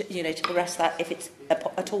progress that if it's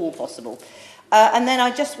at all possible. And then I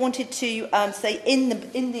just wanted to say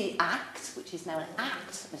in the Act, which is now an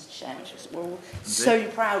Act, Mr Chairman, which we're all so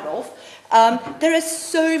proud of, there are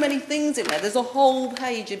so many things in there. There's a whole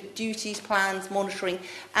page of duties, plans, monitoring,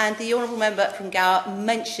 and the Honourable Member from Gower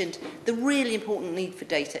mentioned the really important need for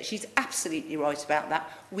data. She's absolutely right about that.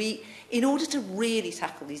 In order to really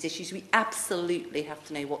tackle these issues, we absolutely have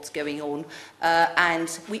to know what's going on,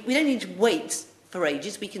 and we don't need to wait for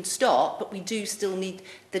ages. We can start, but we do still need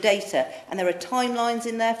the data. And there are timelines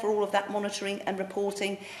in there for all of that monitoring and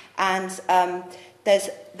reporting. And there's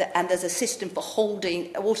a system for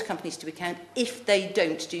holding water companies to account if they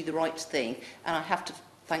don't do the right thing. And I have to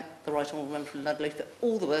thank the Right Honourable Member from Ludlow for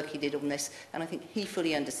all the work he did on this. And I think he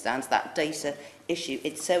fully understands that data issue.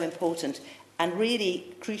 It's so important. And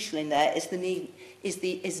really crucial in there is the need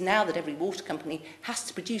is now that every water company has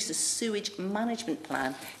to produce a sewage management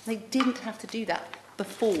plan. They didn't have to do that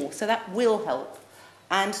before, so that will help.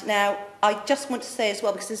 And now I just want to say as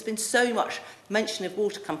well, because there's been so much mention of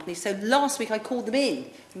water companies, so last week I called them in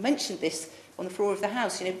and mentioned this on the floor of the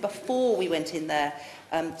House, before we went in there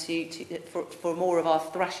for more of our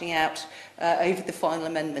thrashing out over the final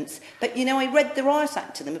amendments. But, you know, I read the Riot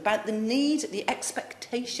Act to them about the need, the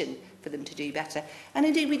expectation for them to do better. And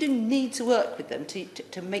indeed, we do need to work with them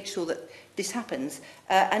to make sure that this happens.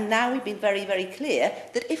 And now we've been very, very clear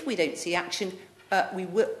that if we don't see action,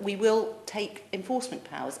 we will take enforcement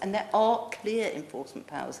powers. And there are clear enforcement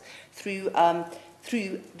powers through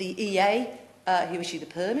the EA, who issue the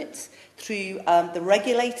permits, through the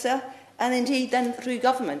regulator, and indeed then through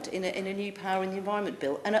government in a new power in the Environment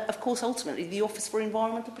Bill. And of course, ultimately, the Office for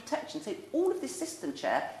Environmental Protection. So all of this system,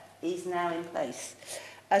 Chair, is now in place.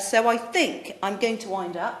 So I think I'm going to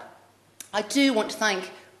wind up. I do want to thank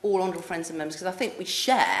all honourable friends and members, because I think we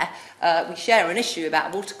share an issue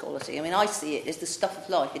about water quality. I mean, I see it as the stuff of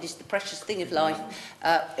life. It is the precious thing of life.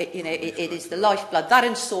 It is the lifeblood. That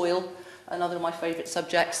and soil, another of my favourite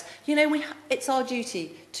subjects. You know, it's our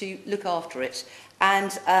duty to look after it.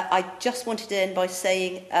 And I just wanted to end by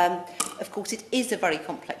saying, of course, it is a very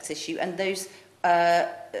complex issue, and those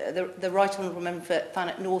the Right Honourable Member for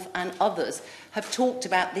Thanet North and others have talked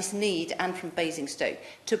about this need, and from Basingstoke,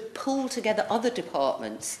 to pull together other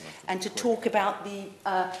departments and to talk about the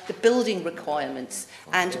building requirements.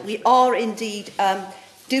 And we are indeed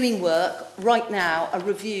doing work right now, a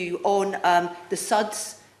review on the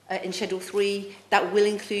SUDs in Schedule 3 that will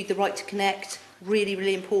include the right to connect. Really,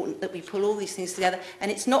 really important that we pull all these things together. And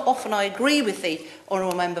it's not often I agree with the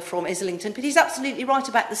Honourable Member from Islington, but he's absolutely right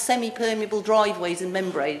about the semi-permeable driveways and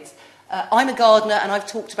membranes. I'm a gardener and I've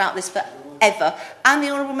talked about this forever. And the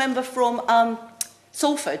Honourable Member from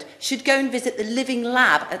Salford should go and visit the Living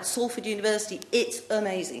Lab at Salford University. It's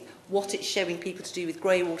amazing what it's showing people to do with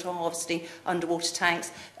grey water harvesting, underwater tanks,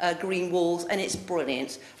 green walls, and it's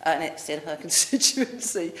brilliant. And it's in her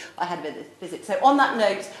constituency. I had a visit. So on that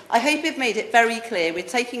note, I hope I've made it very clear we're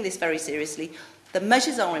taking this very seriously. The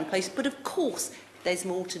measures are in place, but of course, there's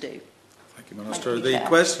more to do. Thank you, Minister. The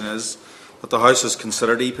question is that the House has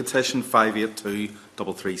considered E-petition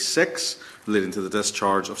 582336 relating to the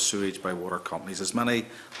discharge of sewage by water companies. As many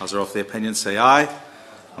as are of the opinion say aye,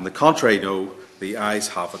 and the contrary no. The ayes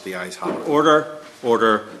have it. The ayes have it. Order.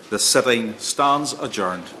 Order. The sitting stands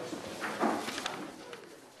adjourned.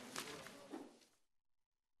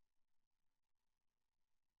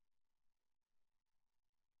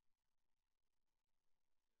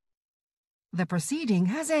 The proceeding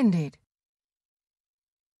has ended.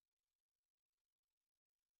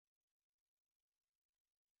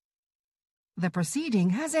 The proceeding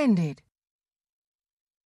has ended.